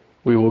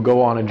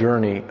go on a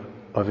journey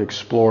of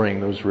exploring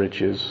those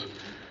riches.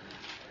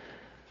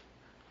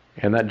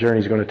 And that journey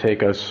is going to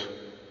take us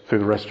through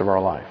the rest of our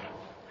life.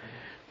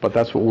 But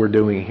that's what we're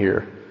doing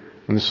here.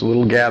 In this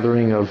little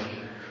gathering of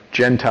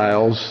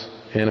Gentiles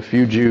and a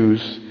few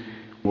Jews,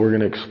 we're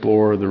going to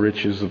explore the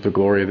riches of the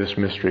glory of this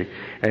mystery.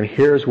 And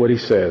here's what he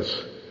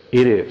says.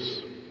 It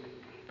is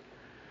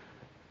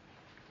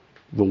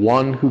the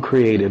one who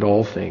created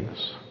all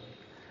things,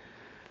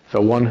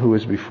 the one who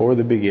is before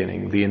the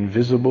beginning, the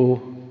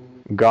invisible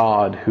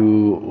God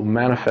who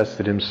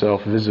manifested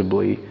himself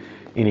visibly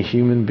in a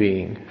human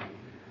being,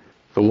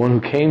 the one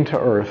who came to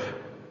earth,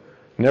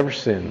 never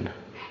sinned,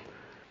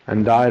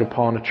 and died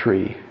upon a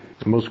tree,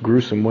 the most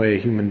gruesome way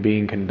a human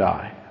being can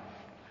die,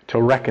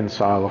 to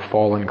reconcile a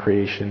fallen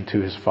creation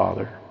to his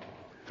Father.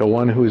 The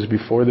one who is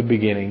before the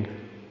beginning,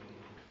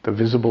 the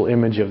visible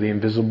image of the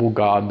invisible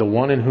God, the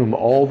one in whom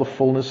all the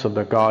fullness of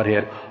the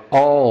Godhead,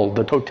 all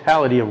the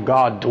totality of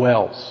God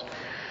dwells.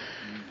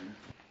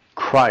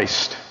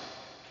 Christ,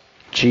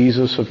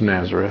 Jesus of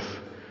Nazareth,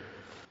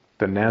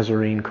 the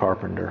Nazarene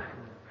carpenter,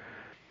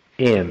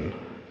 in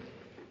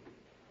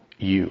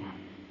you.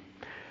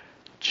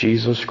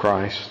 Jesus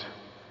Christ,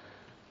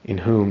 in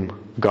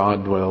whom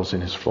God dwells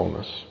in his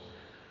fullness.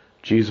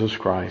 Jesus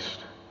Christ,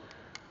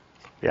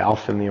 the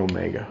Alpha and the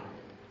Omega,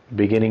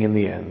 beginning and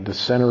the end, the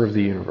center of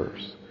the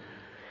universe,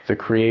 the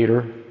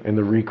creator and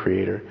the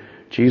recreator.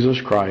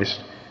 Jesus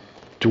Christ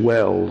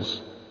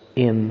dwells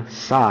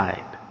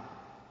inside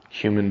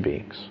human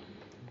beings.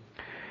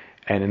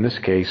 And in this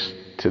case,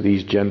 to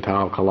these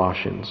Gentile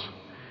Colossians,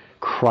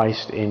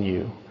 Christ in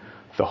you,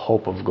 the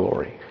hope of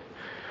glory.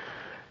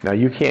 Now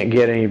you can't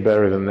get any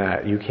better than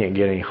that. You can't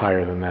get any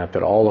higher than that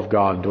all of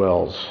God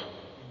dwells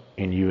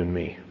in you and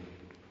me.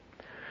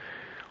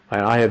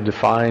 And I have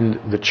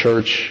defined the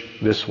church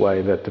this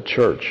way, that the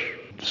church,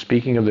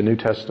 speaking of the New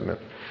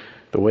Testament,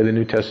 the way the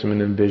New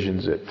Testament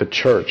envisions it, the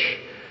church,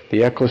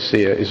 the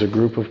ecclesia, is a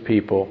group of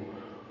people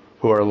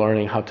who are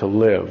learning how to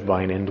live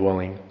by an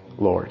indwelling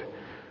Lord.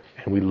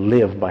 And we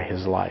live by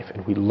his life,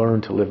 and we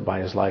learn to live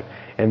by his life.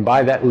 And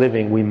by that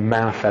living, we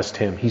manifest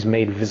him. He's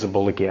made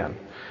visible again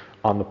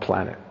on the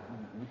planet.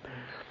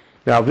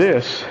 Now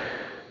this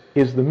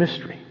is the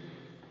mystery.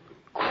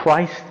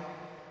 Christ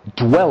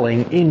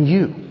dwelling in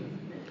you.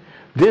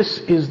 This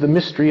is the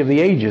mystery of the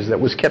ages that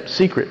was kept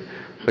secret.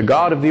 The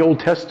God of the Old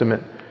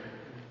Testament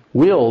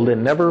willed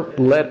and never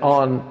let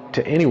on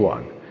to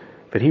anyone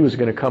that he was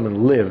going to come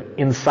and live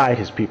inside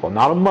his people.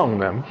 Not among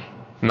them,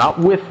 not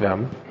with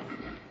them,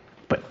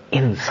 but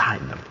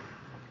inside them.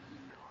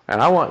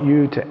 And I want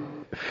you to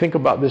think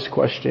about this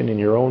question in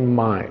your own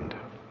mind.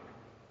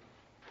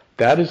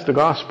 That is the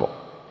gospel.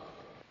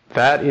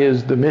 That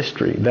is the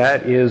mystery.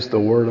 That is the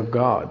Word of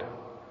God.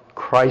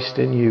 Christ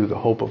in you, the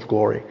hope of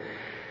glory.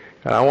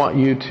 And I want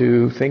you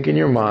to think in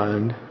your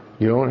mind,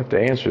 you don't have to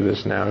answer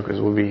this now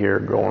because we'll be here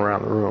going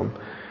around the room.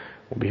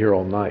 We'll be here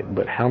all night.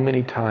 But how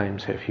many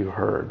times have you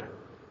heard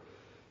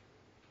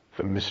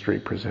the mystery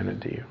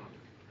presented to you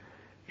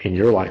in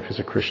your life as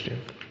a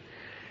Christian?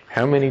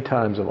 How many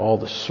times of all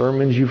the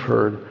sermons you've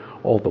heard,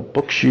 all the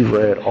books you've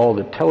read, all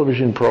the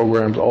television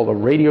programs, all the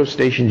radio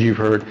stations you've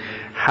heard,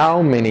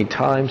 how many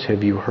times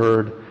have you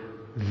heard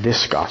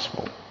this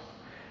gospel,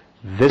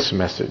 this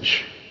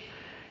message?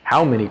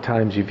 How many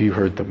times have you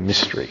heard the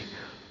mystery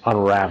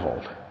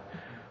unraveled,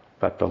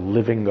 that the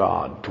living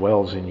God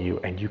dwells in you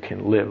and you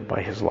can live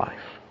by his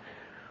life?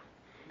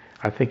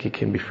 I think it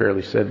can be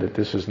fairly said that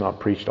this is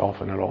not preached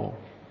often at all.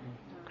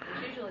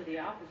 It's usually the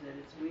opposite.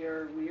 It's we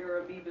are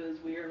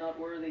amoebas, we are not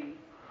worthy.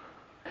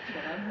 That's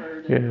what I've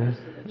heard in most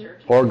of the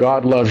churches. Or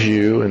God loves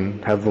you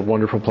and have a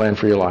wonderful plan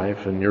for your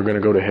life and you're going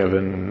to go to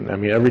heaven. I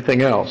mean,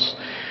 everything else.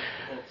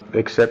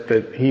 Except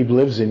that he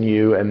lives in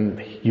you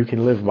and you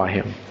can live by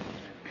him.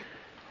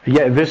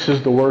 Yeah, this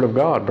is the Word of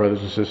God,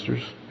 brothers and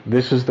sisters.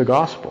 This is the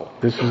gospel.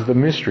 This is the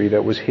mystery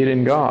that was hid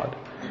in God.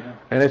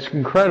 And it's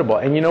incredible.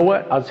 And you know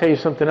what? I'll tell you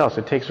something else.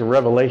 It takes a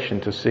revelation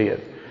to see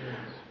it.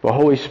 The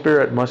Holy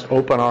Spirit must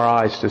open our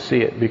eyes to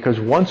see it. Because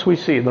once we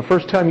see it, the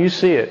first time you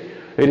see it,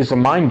 it is a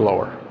mind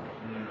blower.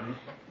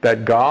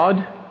 That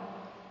God,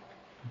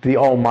 the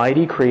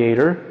Almighty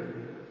Creator,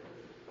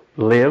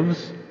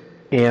 lives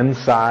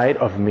inside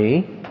of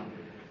me.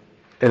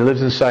 It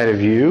lives inside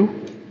of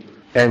you.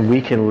 And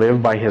we can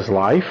live by his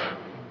life.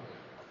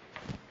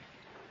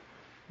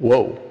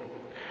 Whoa.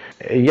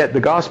 And yet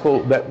the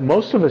gospel that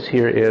most of us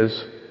hear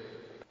is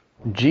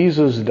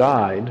Jesus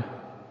died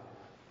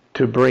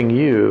to bring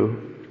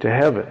you to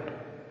heaven.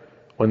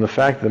 When the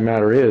fact of the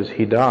matter is,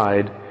 he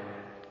died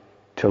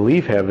to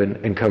leave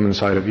heaven and come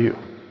inside of you.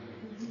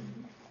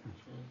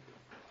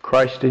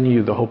 Christ in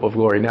you, the hope of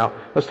glory. Now,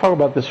 let's talk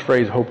about this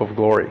phrase, hope of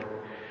glory.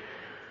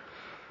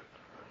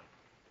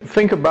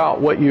 Think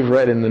about what you've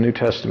read in the New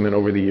Testament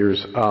over the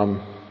years.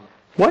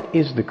 What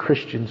is the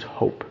Christian's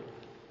hope?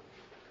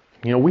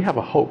 You know, we have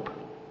a hope.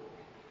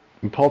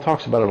 And Paul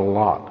talks about it a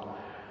lot.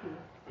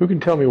 Who can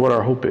tell me what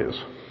our hope is?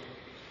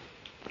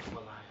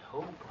 Well, I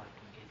hope I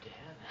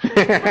can get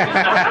to heaven.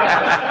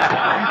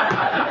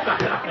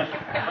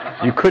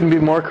 You couldn't be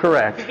more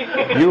correct.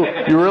 You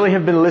really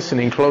have been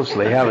listening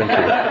closely, haven't you?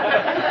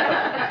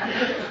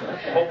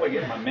 Hope I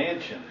get my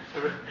mansion.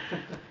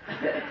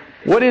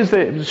 What is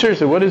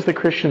the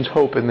Christian's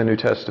hope in the New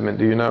Testament?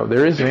 Do you know?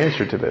 There is an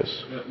answer to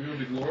this. That we will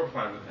be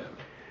glorified with him.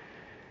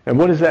 And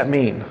what does that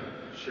mean?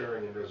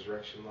 Sharing in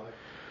resurrection life.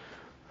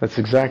 That's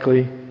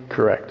exactly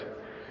correct.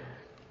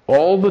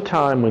 All the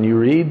time when you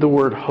read the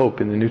word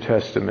hope in the New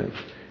Testament,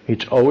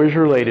 it's always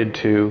related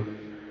to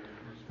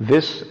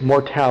this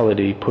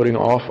mortality putting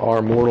off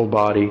our mortal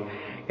body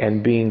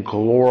and being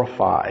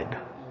glorified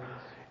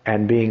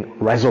and being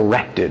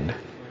resurrected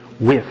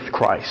with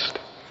Christ.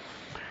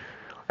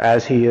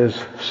 As He is,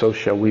 so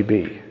shall we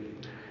be.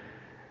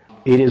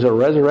 It is a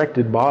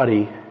resurrected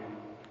body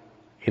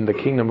in the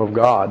kingdom of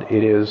God.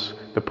 It is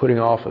the putting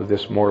off of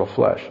this mortal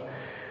flesh.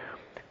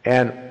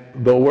 And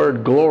the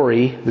word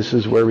glory, this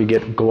is where we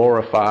get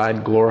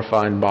glorified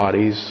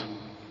bodies.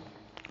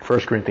 1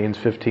 Corinthians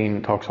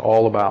 15 Paul talks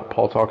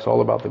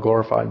all about the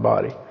glorified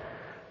body,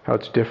 how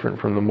it's different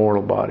from the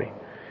mortal body.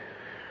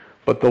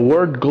 But the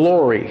word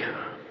glory,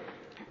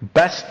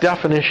 best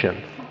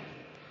definition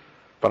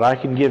that I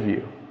can give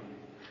you,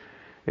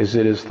 is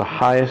it is the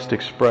highest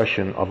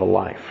expression of a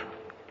life.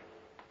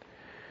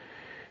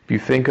 If you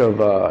think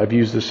of, I've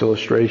used this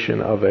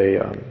illustration of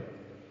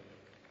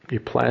you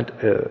plant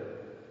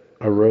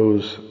a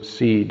rose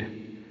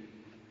seed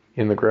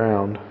in the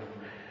ground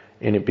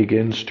and it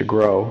begins to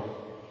grow,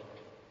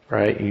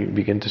 right? You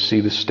begin to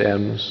see the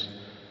stems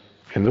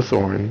and the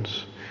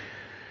thorns.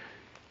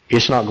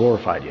 It's not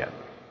glorified yet.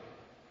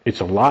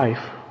 It's alive.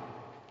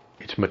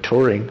 It's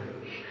maturing.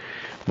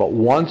 But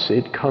once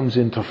it comes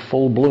into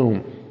full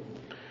bloom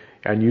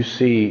and you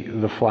see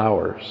the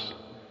flowers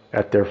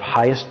at their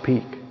highest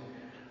peak,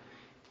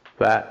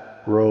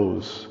 that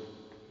rose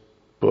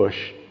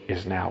bush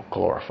is now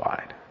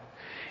glorified.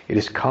 It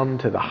has come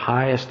to the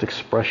highest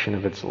expression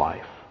of its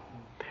life.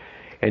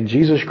 And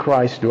Jesus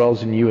Christ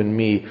dwells in you and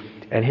me,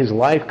 and His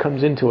life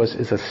comes into us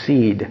as a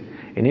seed,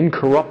 an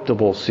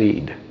incorruptible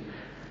seed.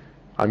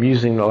 I'm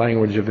using the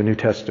language of the New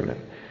Testament.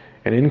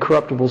 An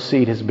incorruptible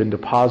seed has been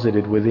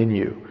deposited within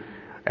you.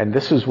 And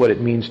this is what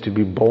it means to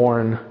be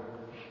born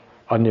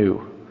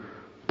anew,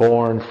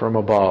 born from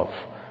above,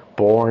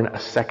 born a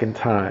second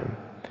time.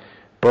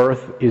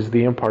 Birth is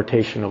the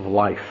impartation of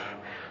life.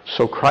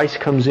 So Christ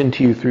comes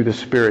into you through the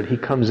Spirit. He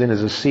comes in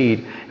as a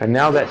seed, and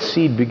now that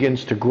seed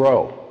begins to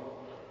grow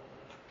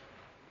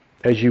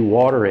as you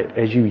water it,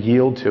 as you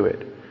yield to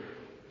it,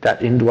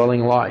 that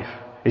indwelling life,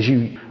 as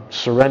you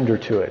surrender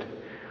to it.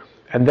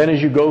 And then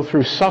as you go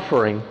through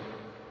suffering,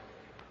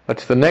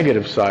 that's the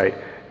negative side,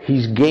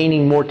 He's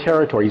gaining more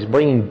territory. He's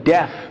bringing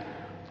death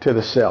to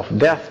the self,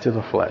 death to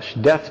the flesh,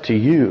 death to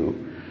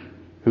you,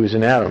 who is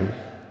in Adam.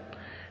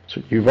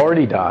 So you've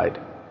already died,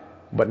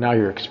 but now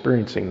you're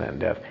experiencing that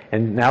death.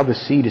 And now the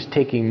seed is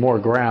taking more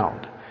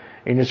ground,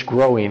 and it's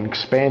growing,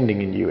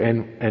 expanding in you.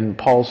 And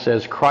Paul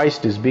says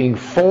Christ is being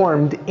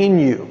formed in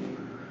you.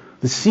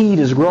 The seed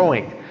is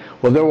growing.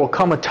 Well, there will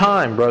come a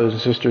time, brothers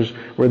and sisters,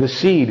 where the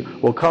seed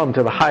will come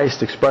to the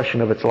highest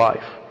expression of its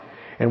life.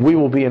 And we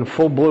will be in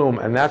full bloom,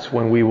 and that's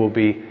when we will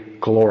be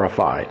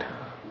glorified.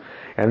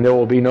 And there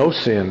will be no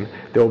sin,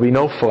 there will be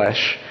no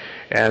flesh,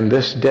 and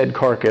this dead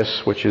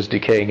carcass, which is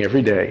decaying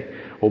every day,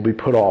 will be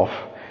put off,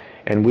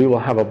 and we will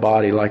have a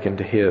body likened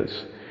to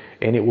His,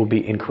 and it will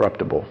be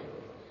incorruptible,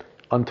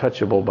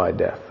 untouchable by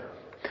death.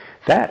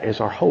 That is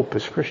our hope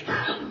as Christians.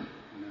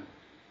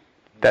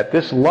 That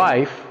this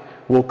life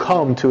will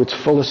come to its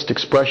fullest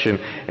expression,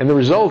 and the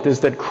result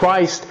is that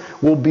Christ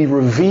will be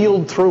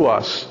revealed through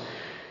us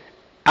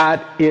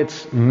at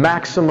its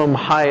maximum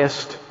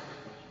highest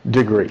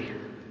degree.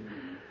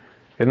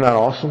 Isn't that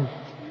awesome?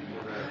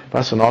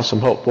 That's an awesome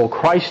hope. Well,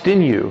 Christ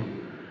in you,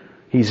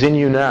 He's in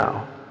you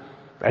now,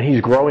 and He's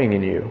growing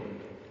in you,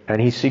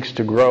 and He seeks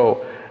to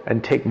grow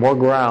and take more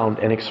ground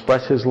and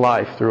express His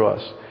life through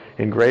us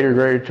in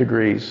greater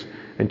degrees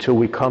until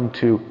we come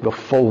to the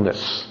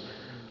fullness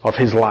of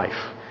His life,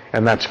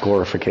 and that's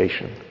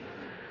glorification.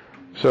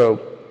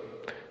 So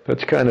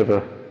that's kind of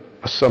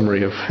a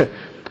summary of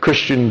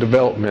Christian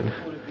development.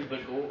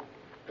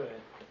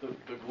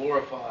 The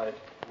glorified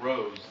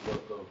rose, the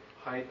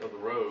height of the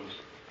rose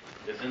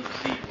is in the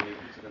seed when you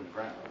put it in the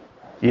ground.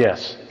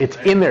 Yes, it's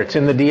in there. It's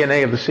in the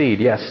DNA of the seed.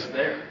 Yes, It's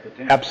there.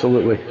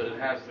 absolutely. But it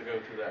has to go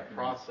through that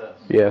process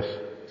Yes,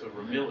 to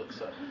reveal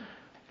itself.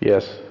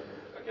 yes.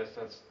 I guess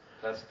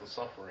that's the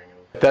suffering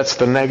of it. That's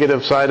the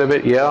negative side of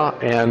it, yeah.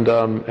 And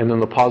then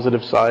the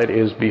positive side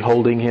is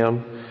beholding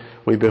Him.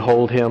 We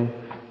behold Him,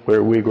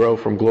 where we grow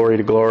from glory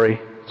to glory.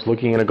 It's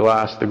looking in a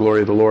glass, the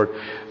glory of the Lord.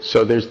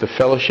 So there's the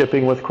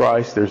fellowshipping with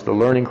Christ, there's the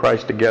learning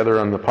Christ together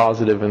on the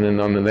positive, and then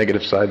on the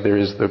negative side there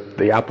is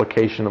the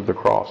application of the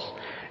cross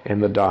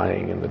and the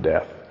dying and the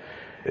death.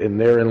 And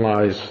therein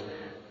lies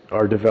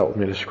our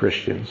development as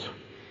Christians.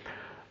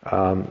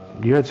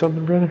 You had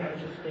something, brother? I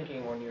was just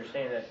thinking when you're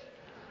saying that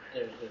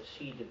there's a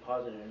seed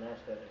deposited in us,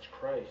 that it's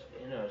Christ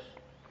in us.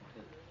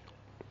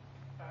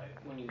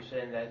 When you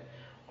said that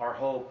our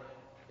hope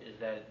is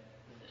that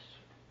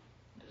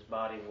this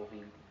body will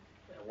be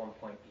at one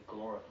point be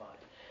glorified.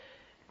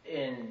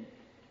 In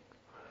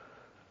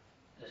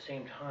the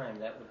same time,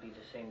 that would be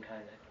the same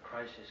time that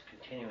Christ is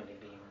continually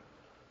being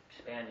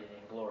expanded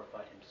and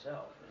glorified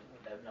himself.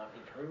 Would that not be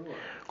true? Or?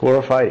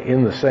 Glorified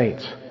in the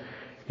saints.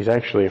 He's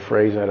actually a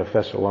phrase out of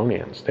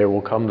Thessalonians. There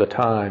will come the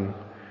time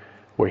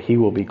where he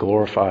will be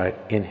glorified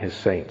in his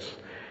saints.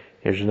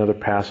 Here's another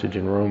passage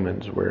in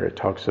Romans where it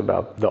talks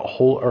about the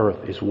whole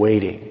earth is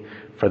waiting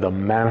for the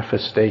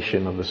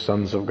manifestation of the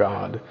sons of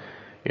God.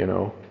 You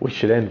know, we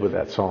should end with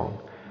that song.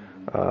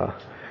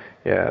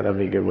 Yeah, that'd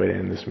be a good way to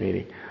end this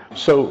meeting.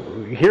 So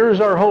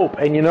here's our hope.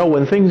 And you know,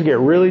 when things get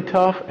really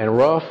tough and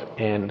rough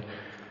and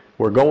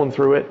we're going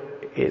through it,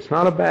 it's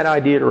not a bad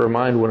idea to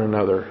remind one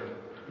another,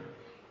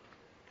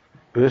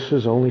 this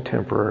is only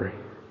temporary.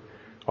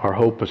 Our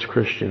hope as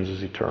Christians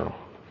is eternal.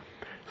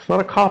 It's not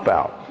a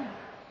cop-out.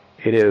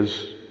 It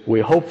is, we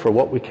hope for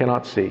what we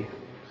cannot see.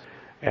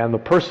 And the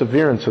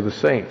perseverance of the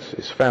saints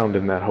is found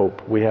in that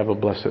hope. We have a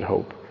blessed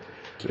hope.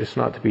 It's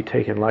not to be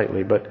taken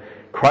lightly, but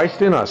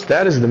Christ in us,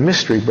 that is the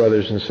mystery,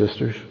 brothers and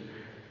sisters.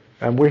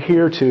 And we're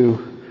here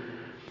to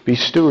be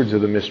stewards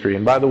of the mystery.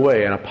 And by the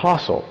way, an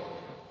apostle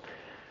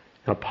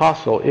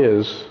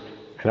is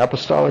an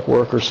apostolic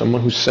worker,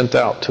 someone who's sent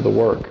out to the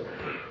work,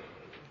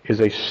 is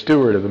a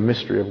steward of the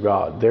mystery of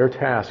God. Their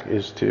task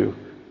is to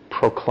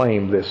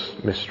proclaim this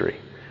mystery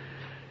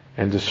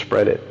and to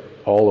spread it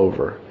all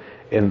over.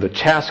 And the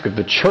task of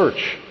the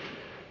church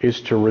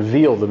is to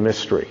reveal the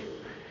mystery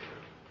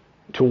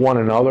to one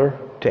another,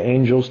 to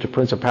angels, to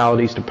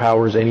principalities, to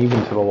powers, and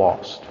even to the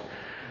lost.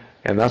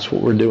 And that's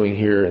what we're doing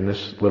here in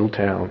this little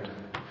town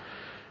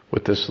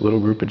with this little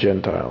group of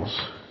Gentiles.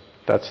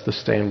 That's the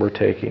stand we're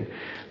taking.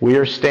 We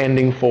are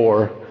standing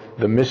for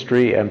the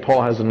mystery, and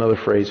Paul has another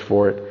phrase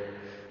for it,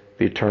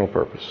 the eternal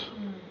purpose.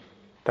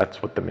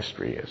 That's what the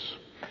mystery is.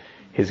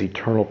 His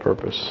eternal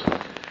purpose.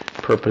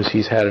 Purpose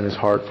he's had in his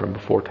heart from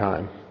before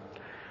time.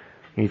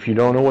 And if you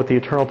don't know what the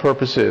eternal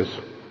purpose is,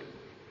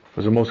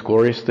 it's the most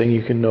glorious thing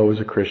you can know as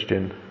a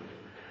Christian.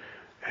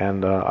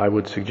 And I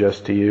would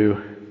suggest to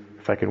you,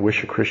 if I can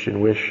wish a Christian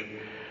wish,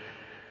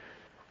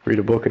 read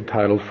a book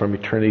entitled From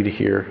Eternity to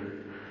Here.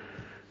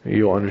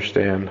 You'll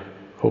understand,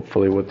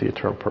 hopefully, what the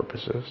eternal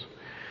purpose is.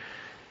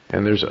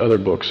 And there's other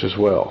books as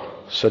well,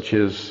 such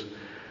as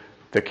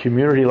The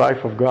Community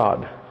Life of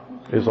God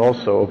is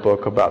also a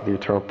book about the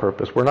eternal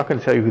purpose. We're not going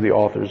to tell you who the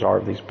authors are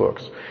of these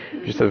books.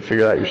 You just have to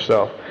figure that out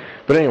yourself.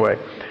 But anyway,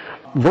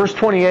 verse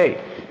 28.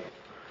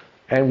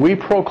 And we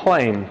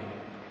proclaim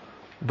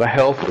the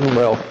health and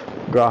wealth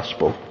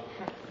gospel.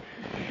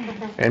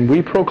 And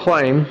we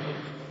proclaim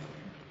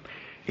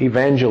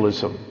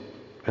evangelism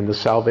and the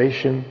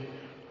salvation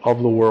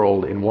of the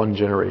world in one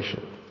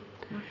generation.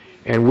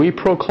 And we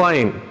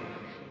proclaim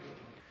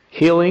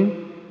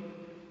healing,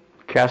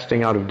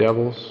 casting out of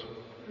devils,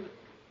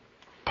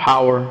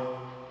 power,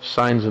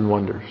 signs and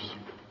wonders.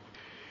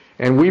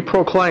 And we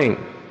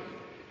proclaim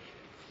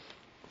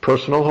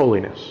personal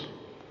holiness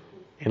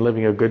in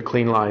living a good,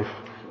 clean life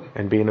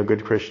and being a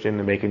good Christian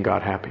and making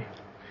God happy.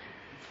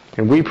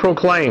 And we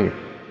proclaim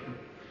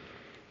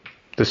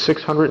the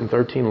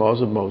 613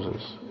 laws of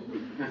Moses,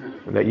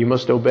 and that you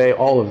must obey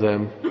all of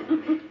them,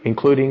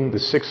 including the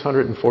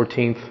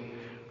 614th,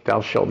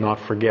 thou shalt not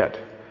forget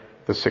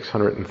the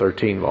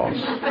 613 laws.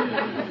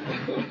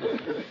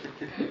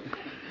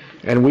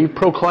 And we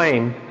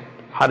proclaim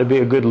how to be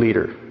a good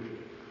leader.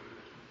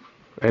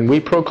 And we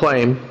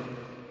proclaim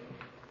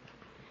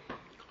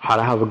how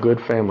to have a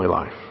good family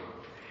life.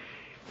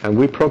 And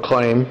we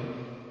proclaim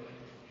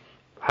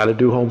how to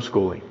do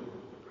homeschooling.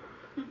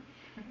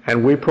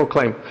 And we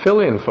proclaim, fill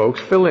in folks,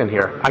 fill in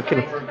here. I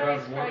can.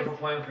 God's wonderful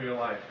plan for your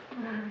life.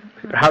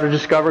 How to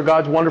discover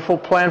God's wonderful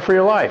plan for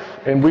your life.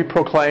 And we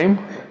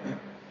proclaim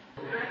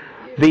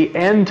the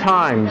end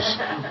times,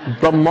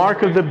 the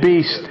mark of the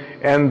beast,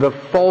 and the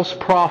false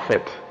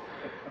prophet.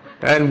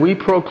 And we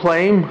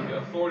proclaim The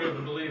authority of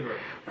the believer.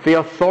 the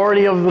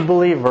authority of the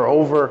believer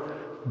over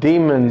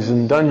demons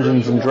and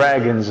dungeons and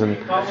dragons. And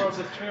Power of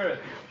the Spirit.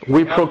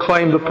 we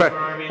proclaim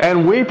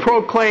and we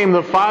proclaim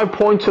the 5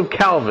 points of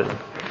Calvin.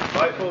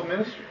 Fivefold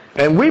ministry.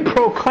 And we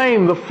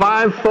proclaim the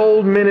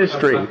fivefold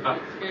ministry.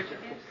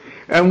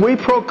 And we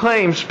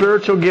proclaim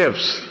spiritual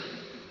gifts.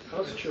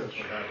 House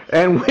church.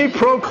 And we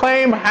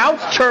proclaim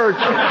house church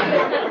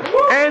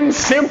and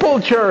simple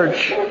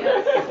church.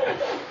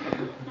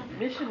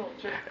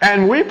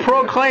 And we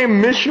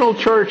proclaim missional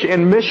church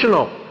and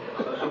missional.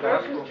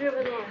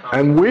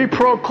 And we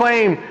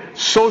proclaim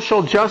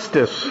social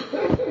justice.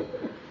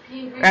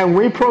 And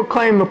we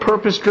proclaim the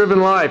purpose-driven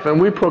life. And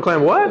we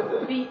proclaim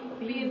what?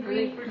 Being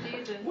green for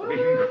Jesus.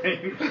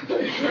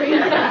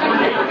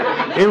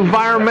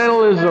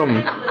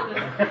 environmentalism,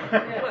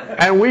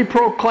 and we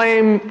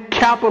proclaim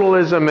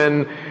capitalism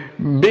and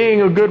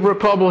being a good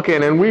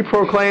Republican, and we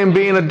proclaim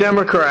being a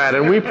Democrat,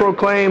 and we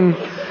proclaim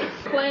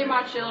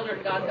our children,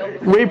 God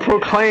help us. we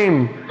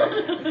proclaim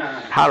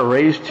how to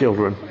raise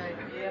children.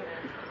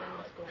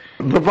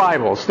 The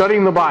Bible,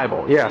 studying the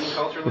Bible, yes.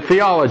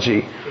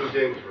 Theology.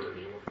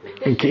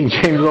 In King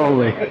James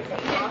only.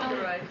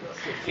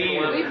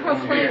 We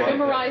proclaim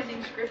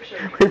memorizing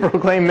Scripture. We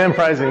proclaim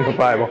memorizing the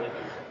Bible.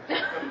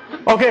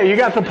 Okay, you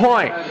got the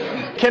point.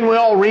 Can we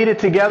all read it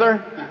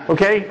together?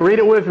 Okay, read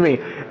it with me.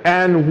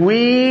 And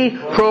we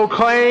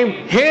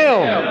proclaim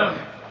Him,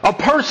 a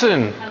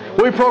person.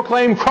 We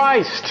proclaim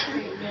Christ.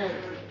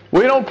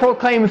 We don't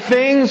proclaim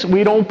things.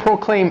 We don't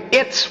proclaim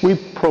it. We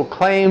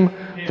proclaim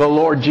the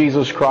Lord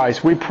Jesus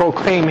Christ. We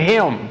proclaim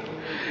Him.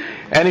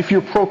 And if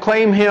you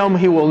proclaim Him,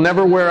 He will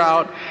never wear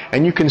out,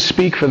 and you can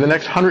speak for the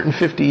next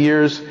 150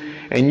 years,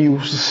 and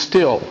you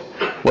still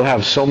will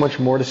have so much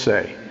more to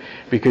say,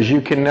 because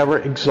you can never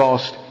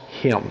exhaust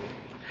Him.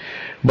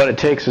 But it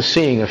takes a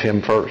seeing of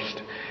Him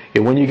first.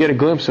 And when you get a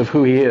glimpse of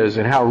who He is,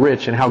 and how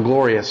rich and how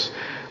glorious,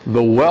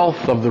 the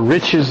wealth of the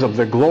riches of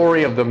the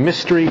glory of the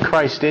mystery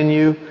Christ in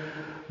you,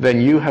 then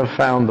you have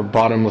found the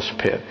bottomless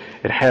pit.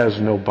 It has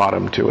no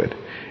bottom to it.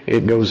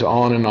 It goes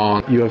on and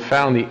on. You have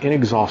found the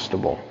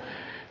inexhaustible,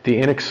 the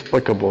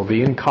inexplicable,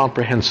 the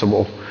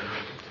incomprehensible,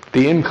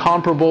 the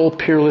incomparable,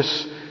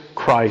 peerless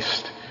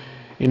Christ,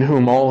 in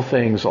whom all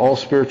things, all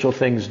spiritual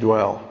things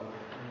dwell.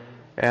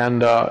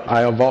 And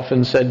I have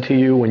often said to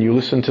you, when you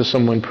listen to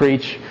someone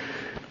preach,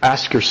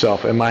 ask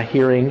yourself, am I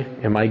hearing,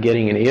 am I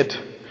getting an it?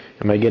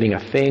 Am I getting a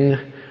thing?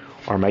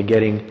 Or am I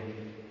getting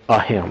a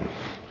Him?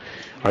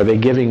 Are they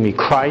giving me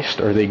Christ,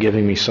 or are they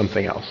giving me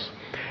something else?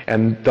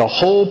 And the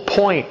whole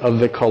point of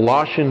the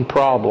Colossian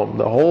problem,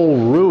 the whole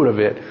root of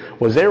it,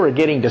 was they were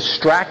getting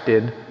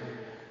distracted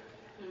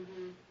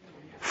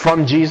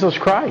from Jesus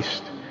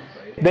Christ.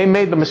 They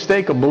made the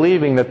mistake of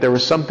believing that there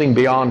was something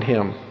beyond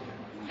Him.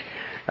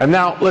 And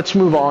now, let's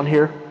move on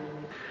here.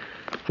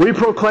 We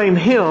proclaim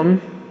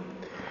Him,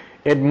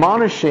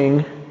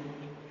 admonishing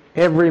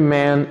every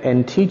man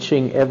and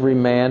teaching every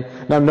man.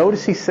 Now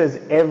notice he says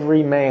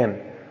every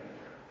man.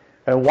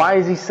 And why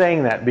is he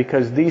saying that?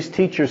 Because these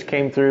teachers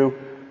came through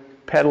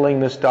peddling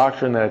this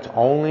doctrine that it's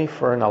only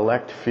for an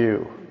elect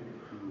few.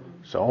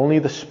 So only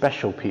the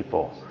special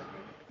people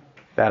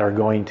that are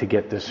going to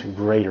get this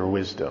greater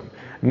wisdom.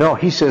 No,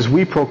 he says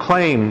we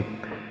proclaim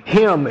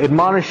Him,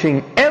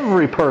 admonishing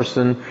every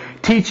person,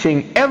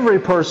 teaching every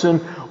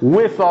person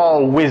with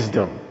all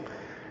wisdom.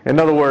 In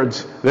other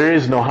words, there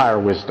is no higher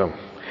wisdom.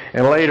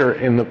 And later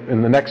in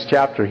the next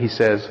chapter he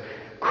says,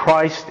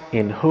 Christ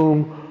in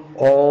whom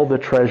all the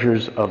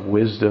treasures of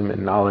wisdom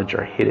and knowledge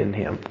are hid in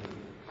Him.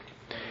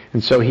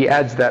 And so he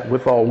adds that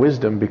with all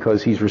wisdom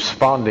because he's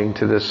responding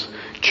to this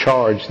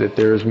charge that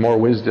there is more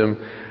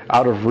wisdom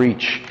out of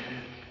reach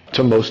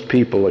to most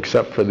people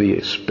except for the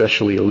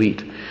especially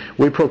elite.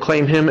 We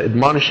proclaim Him,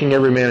 admonishing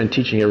every man and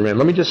teaching every man.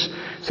 Let me just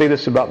say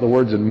this about the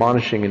words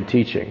admonishing and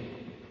teaching.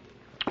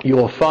 You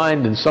will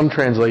find in some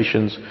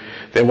translations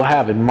they will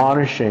have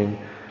admonishing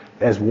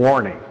as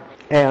warning.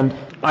 And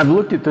I've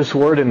looked at this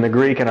word in the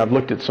Greek, and I've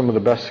looked at some of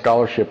the best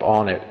scholarship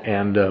on it,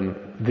 and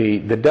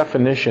the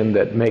definition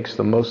that makes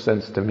the most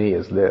sense to me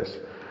is this.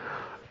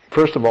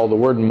 First of all, the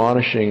word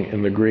admonishing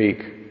in the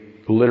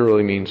Greek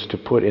literally means to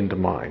put into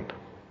mind.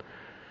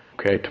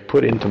 Okay, to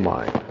put into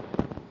mind.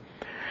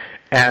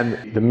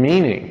 And the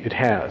meaning it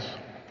has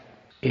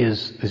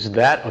is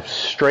that of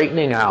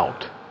straightening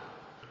out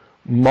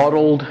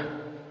muddled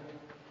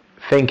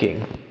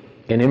thinking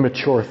and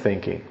immature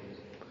thinking.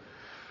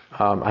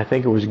 I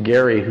think it was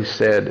Gary who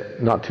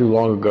said not too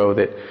long ago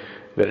that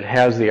it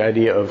has the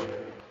idea of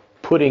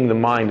putting the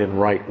mind in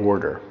right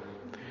order.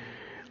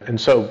 And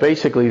so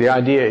basically the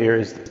idea here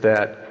is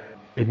that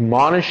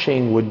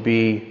admonishing would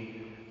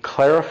be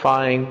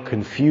clarifying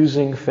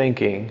confusing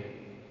thinking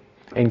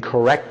and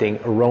correcting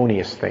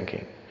erroneous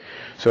thinking.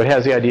 So it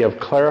has the idea of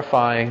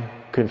clarifying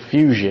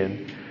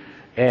confusion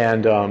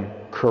and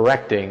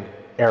correcting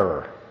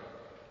error.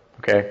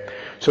 Okay?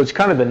 So it's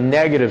kind of the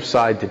negative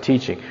side to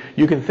teaching.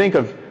 You can think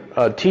of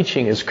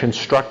teaching as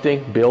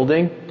constructing,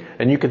 building,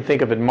 and you can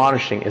think of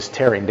admonishing as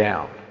tearing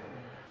down.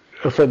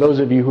 For those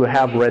of you who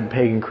have read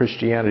Pagan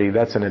Christianity,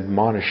 that's an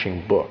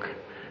admonishing book.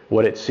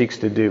 What it seeks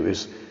to do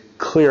is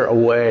clear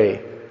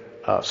away,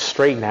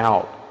 straighten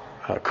out,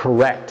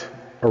 correct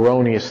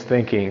erroneous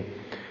thinking,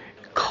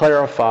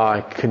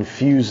 clarify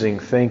confusing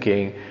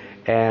thinking,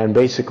 and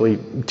basically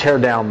tear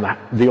down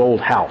the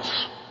old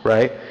house,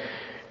 right?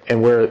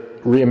 And where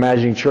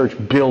Reimagining Church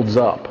builds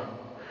up.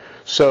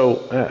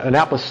 So an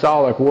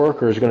apostolic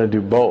worker is going to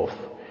do both.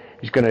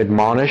 He's going to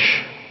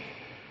admonish,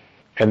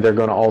 and they're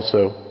going to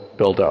also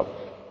build up.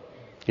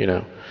 You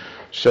know,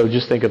 so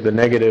just think of the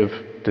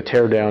negative. The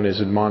tear down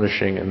is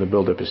admonishing, and the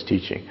build up is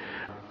teaching.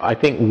 I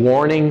think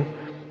warning,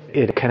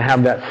 it can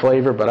have that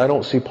flavor, but I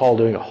don't see Paul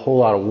doing a whole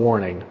lot of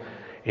warning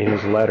in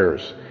his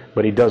letters.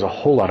 But he does a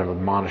whole lot of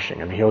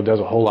admonishing. I mean, he does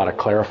a whole lot of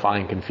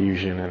clarifying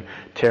confusion and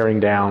tearing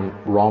down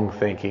wrong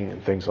thinking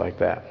and things like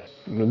that.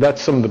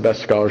 That's some of the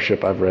best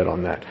scholarship I've read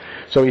on that.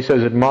 So he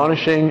says,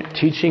 admonishing,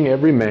 teaching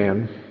every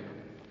man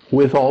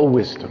with all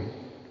wisdom,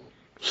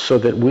 so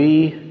that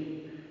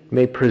we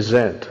may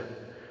present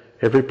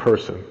every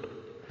person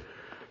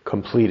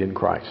complete in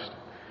Christ,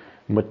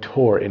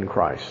 mature in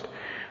Christ.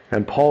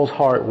 And Paul's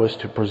heart was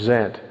to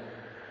present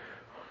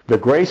the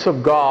grace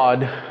of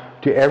God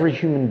to every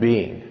human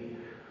being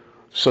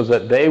so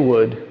that they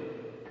would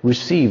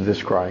receive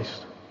this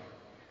Christ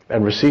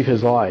and receive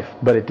His life.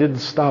 But it didn't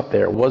stop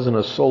there. It wasn't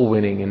a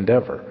soul-winning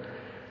endeavor.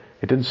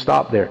 It didn't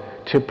stop there.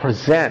 To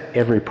present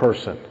every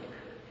person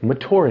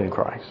mature in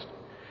Christ,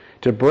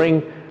 to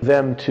bring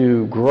them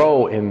to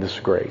grow in this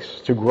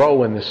grace, to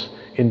grow in this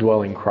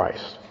indwelling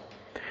Christ.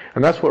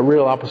 And that's what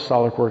real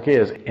apostolic work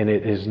is. And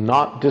it is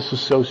not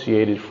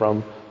disassociated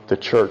from the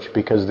church,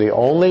 because the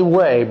only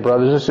way,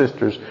 brothers and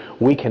sisters,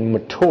 we can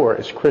mature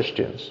as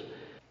Christians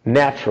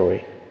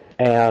naturally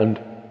and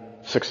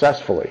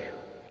successfully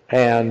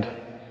and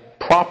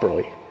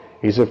properly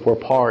is if we're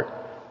part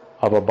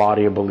of a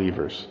body of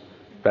believers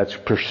that's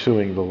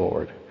pursuing the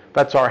Lord.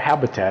 That's our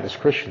habitat as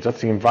Christians.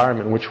 That's the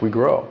environment in which we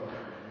grow.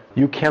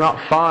 You cannot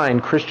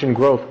find Christian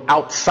growth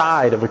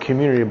outside of a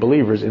community of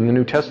believers in the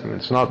New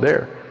Testament. It's not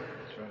there.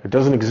 It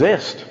doesn't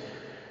exist.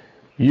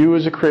 You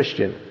as a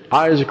Christian,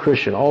 I as a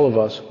Christian, all of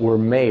us were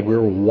made, we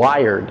were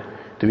wired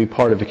to be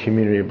part of a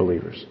community of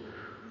believers,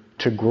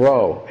 to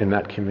grow in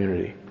that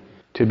community,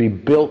 to be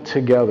built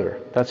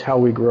together. That's how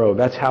we grow.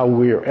 That's how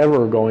we are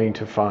ever going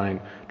to find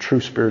true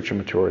spiritual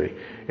maturity.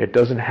 It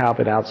doesn't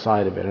happen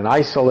outside of it. An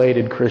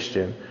isolated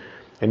Christian,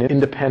 an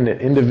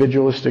independent,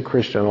 individualistic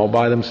Christian all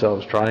by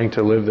themselves trying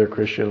to live their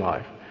Christian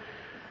life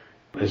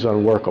is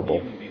unworkable.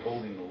 Even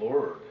beholding the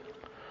Lord,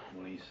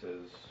 when He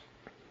says,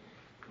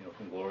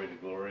 from glory to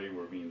glory,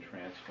 we're being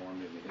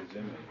transformed into His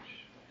image.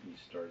 He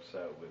starts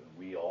out with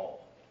we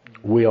all.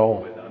 We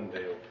all. With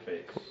unveiled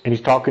face. And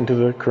he's talking to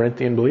the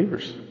Corinthian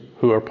believers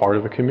who are part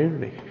of a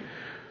community.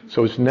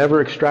 So it's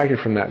never extracted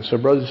from that. So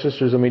brothers and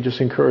sisters, let me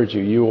just encourage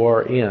you. You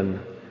are in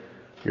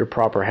your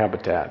proper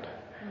habitat.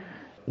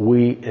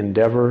 We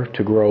endeavor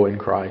to grow in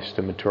Christ,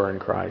 to mature in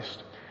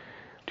Christ,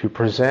 to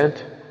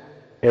present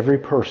every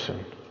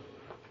person.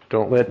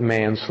 Don't let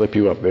man slip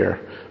you up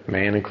there.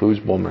 Man includes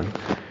woman.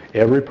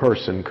 Every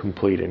person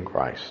complete in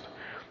Christ.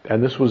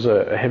 And this was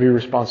a heavy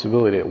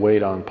responsibility that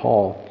weighed on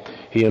Paul.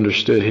 He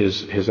understood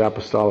his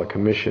apostolic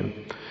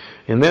commission.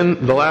 And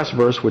then the last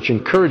verse, which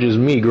encourages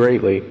me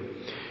greatly.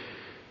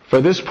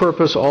 For this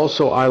purpose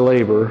also I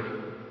labor,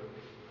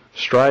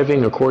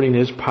 striving according to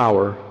His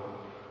power,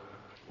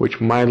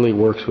 which mightily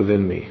works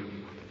within me.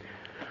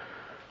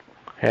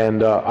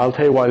 And I'll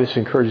tell you why this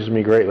encourages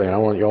me greatly. And I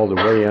want you all to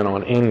weigh in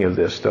on any of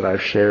this that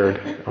I've shared.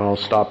 And I'll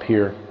stop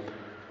here.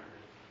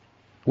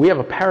 We have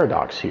a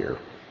paradox here.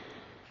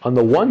 On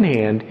the one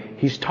hand,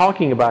 he's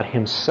talking about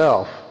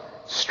himself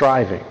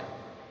striving,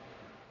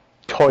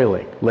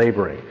 toiling,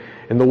 laboring.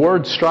 And the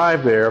word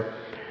strive there,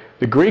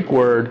 the Greek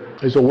word,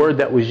 is a word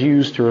that was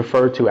used to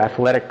refer to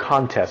athletic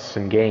contests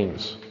and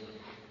games,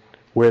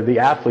 where the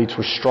athletes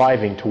were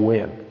striving to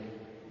win.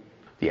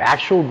 The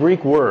actual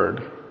Greek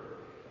word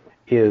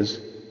is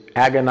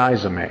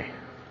agonizomai.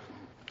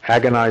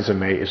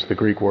 Agonizomai is the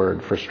Greek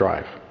word for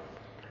strive.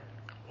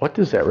 What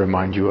does that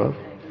remind you of?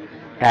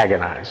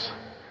 Agonize.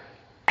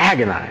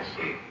 Agonize.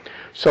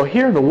 So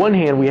here on the one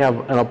hand we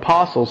have an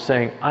apostle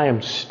saying, I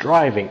am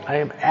striving, I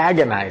am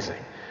agonizing,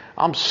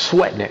 I'm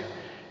sweating it.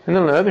 And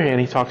then on the other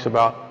hand he talks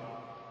about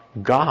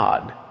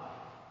God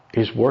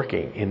is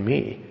working in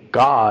me.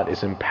 God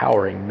is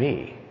empowering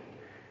me.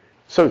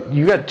 So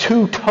you've got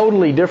two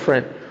totally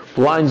different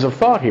lines of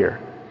thought here.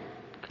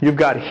 You've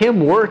got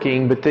Him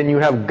working, but then you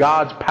have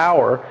God's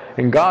power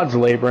and God's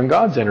labor and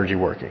God's energy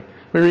working.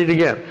 Let me read it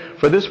again.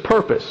 For this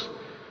purpose.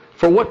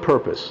 For what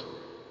purpose?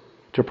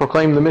 To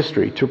proclaim the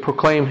mystery, to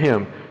proclaim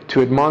Him,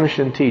 to admonish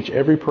and teach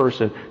every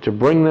person, to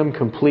bring them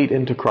complete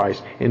into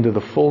Christ, into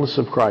the fullness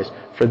of Christ.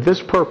 For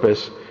this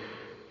purpose,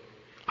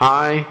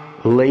 I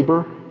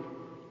labor,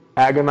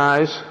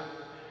 agonize,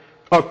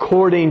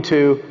 according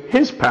to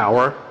His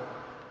power,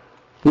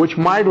 which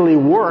mightily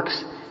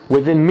works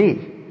within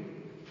me.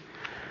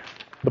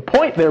 The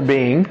point there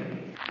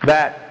being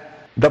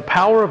that the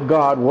power of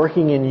God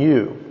working in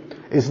you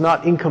is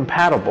not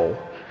incompatible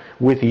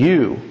with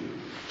you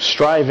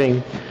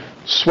striving,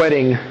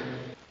 sweating,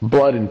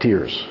 blood and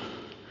tears.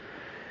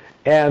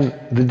 And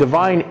the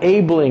divine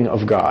enabling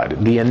of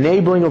God, the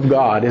enabling of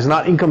God is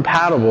not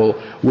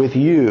incompatible with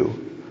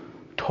you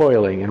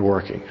toiling and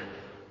working.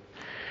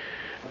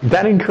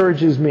 That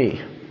encourages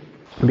me,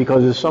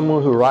 because as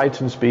someone who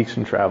writes and speaks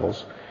and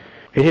travels,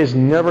 it has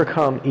never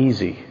come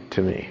easy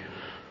to me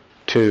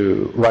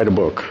to write a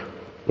book,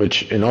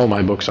 which in all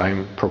my books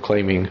I'm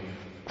proclaiming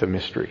the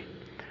mystery.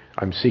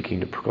 I'm seeking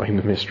to proclaim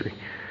the mystery.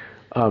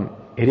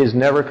 It has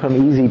never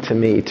come easy to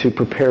me to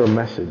prepare a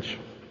message.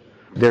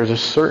 There's a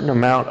certain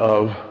amount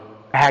of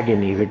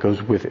agony that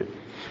goes with it.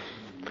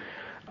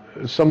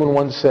 Someone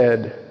once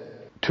said,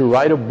 to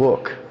write a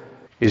book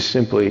is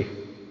simply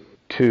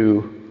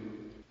to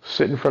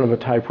sit in front of a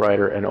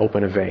typewriter and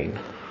open a vein.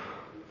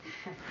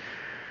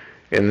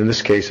 And in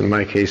this case, in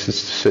my case,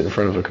 it's to sit in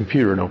front of a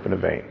computer and open a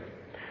vein.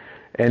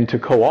 And to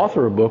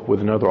co-author a book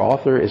with another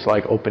author is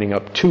like opening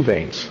up 2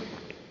 veins.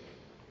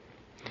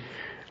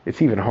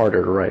 It's even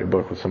harder to write a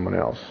book with someone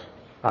else.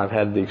 I've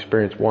had the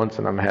experience once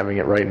and I'm having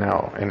it right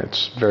now, and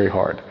it's very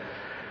hard.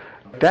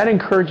 That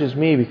encourages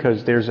me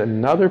because there's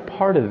another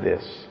part of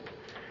this,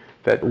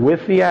 that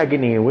with the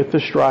agony and with the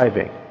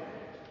striving,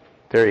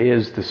 there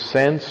is the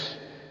sense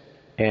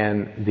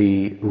and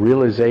the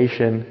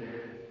realization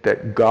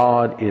that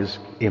God is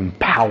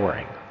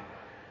empowering.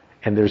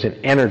 And there's an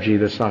energy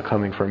that's not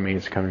coming from me,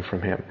 it's coming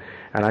from Him.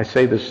 And I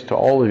say this to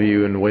all of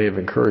you in the way of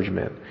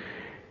encouragement,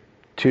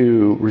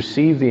 to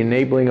receive the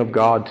enabling of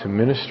God to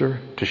minister,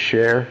 to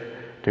share,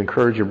 to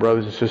encourage your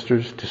brothers and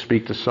sisters, to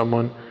speak to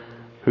someone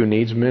who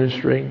needs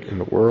ministering in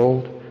the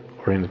world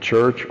or in the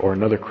church, or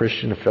another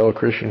Christian, a fellow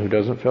Christian who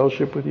doesn't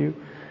fellowship with you.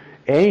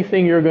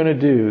 Anything you're going to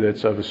do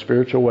that's of a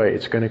spiritual way,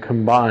 it's going to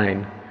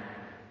combine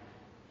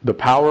the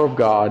power of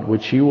God,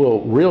 which you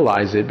will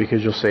realize it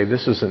because you'll say,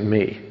 this isn't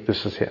me,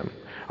 this is Him.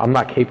 I'm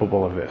not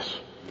capable of this.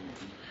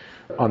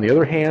 On the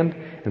other hand,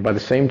 and by the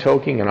same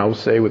token, and I will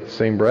say with the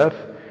same breath,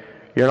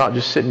 you're not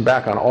just sitting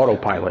back on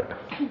autopilot.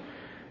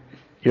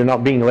 You're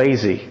not being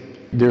lazy.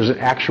 There's an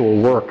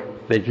actual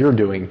work that you're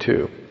doing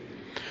too.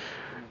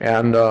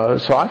 And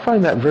so I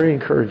find that very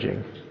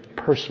encouraging,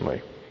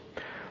 personally.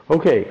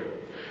 Okay,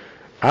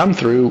 I'm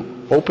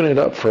through. Open it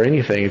up for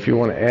anything. If you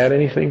want to add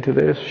anything to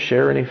this,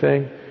 share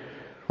anything,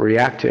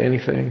 react to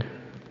anything,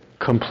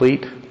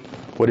 complete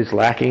what is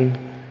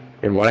lacking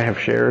in what I have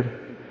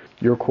shared,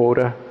 your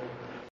quota.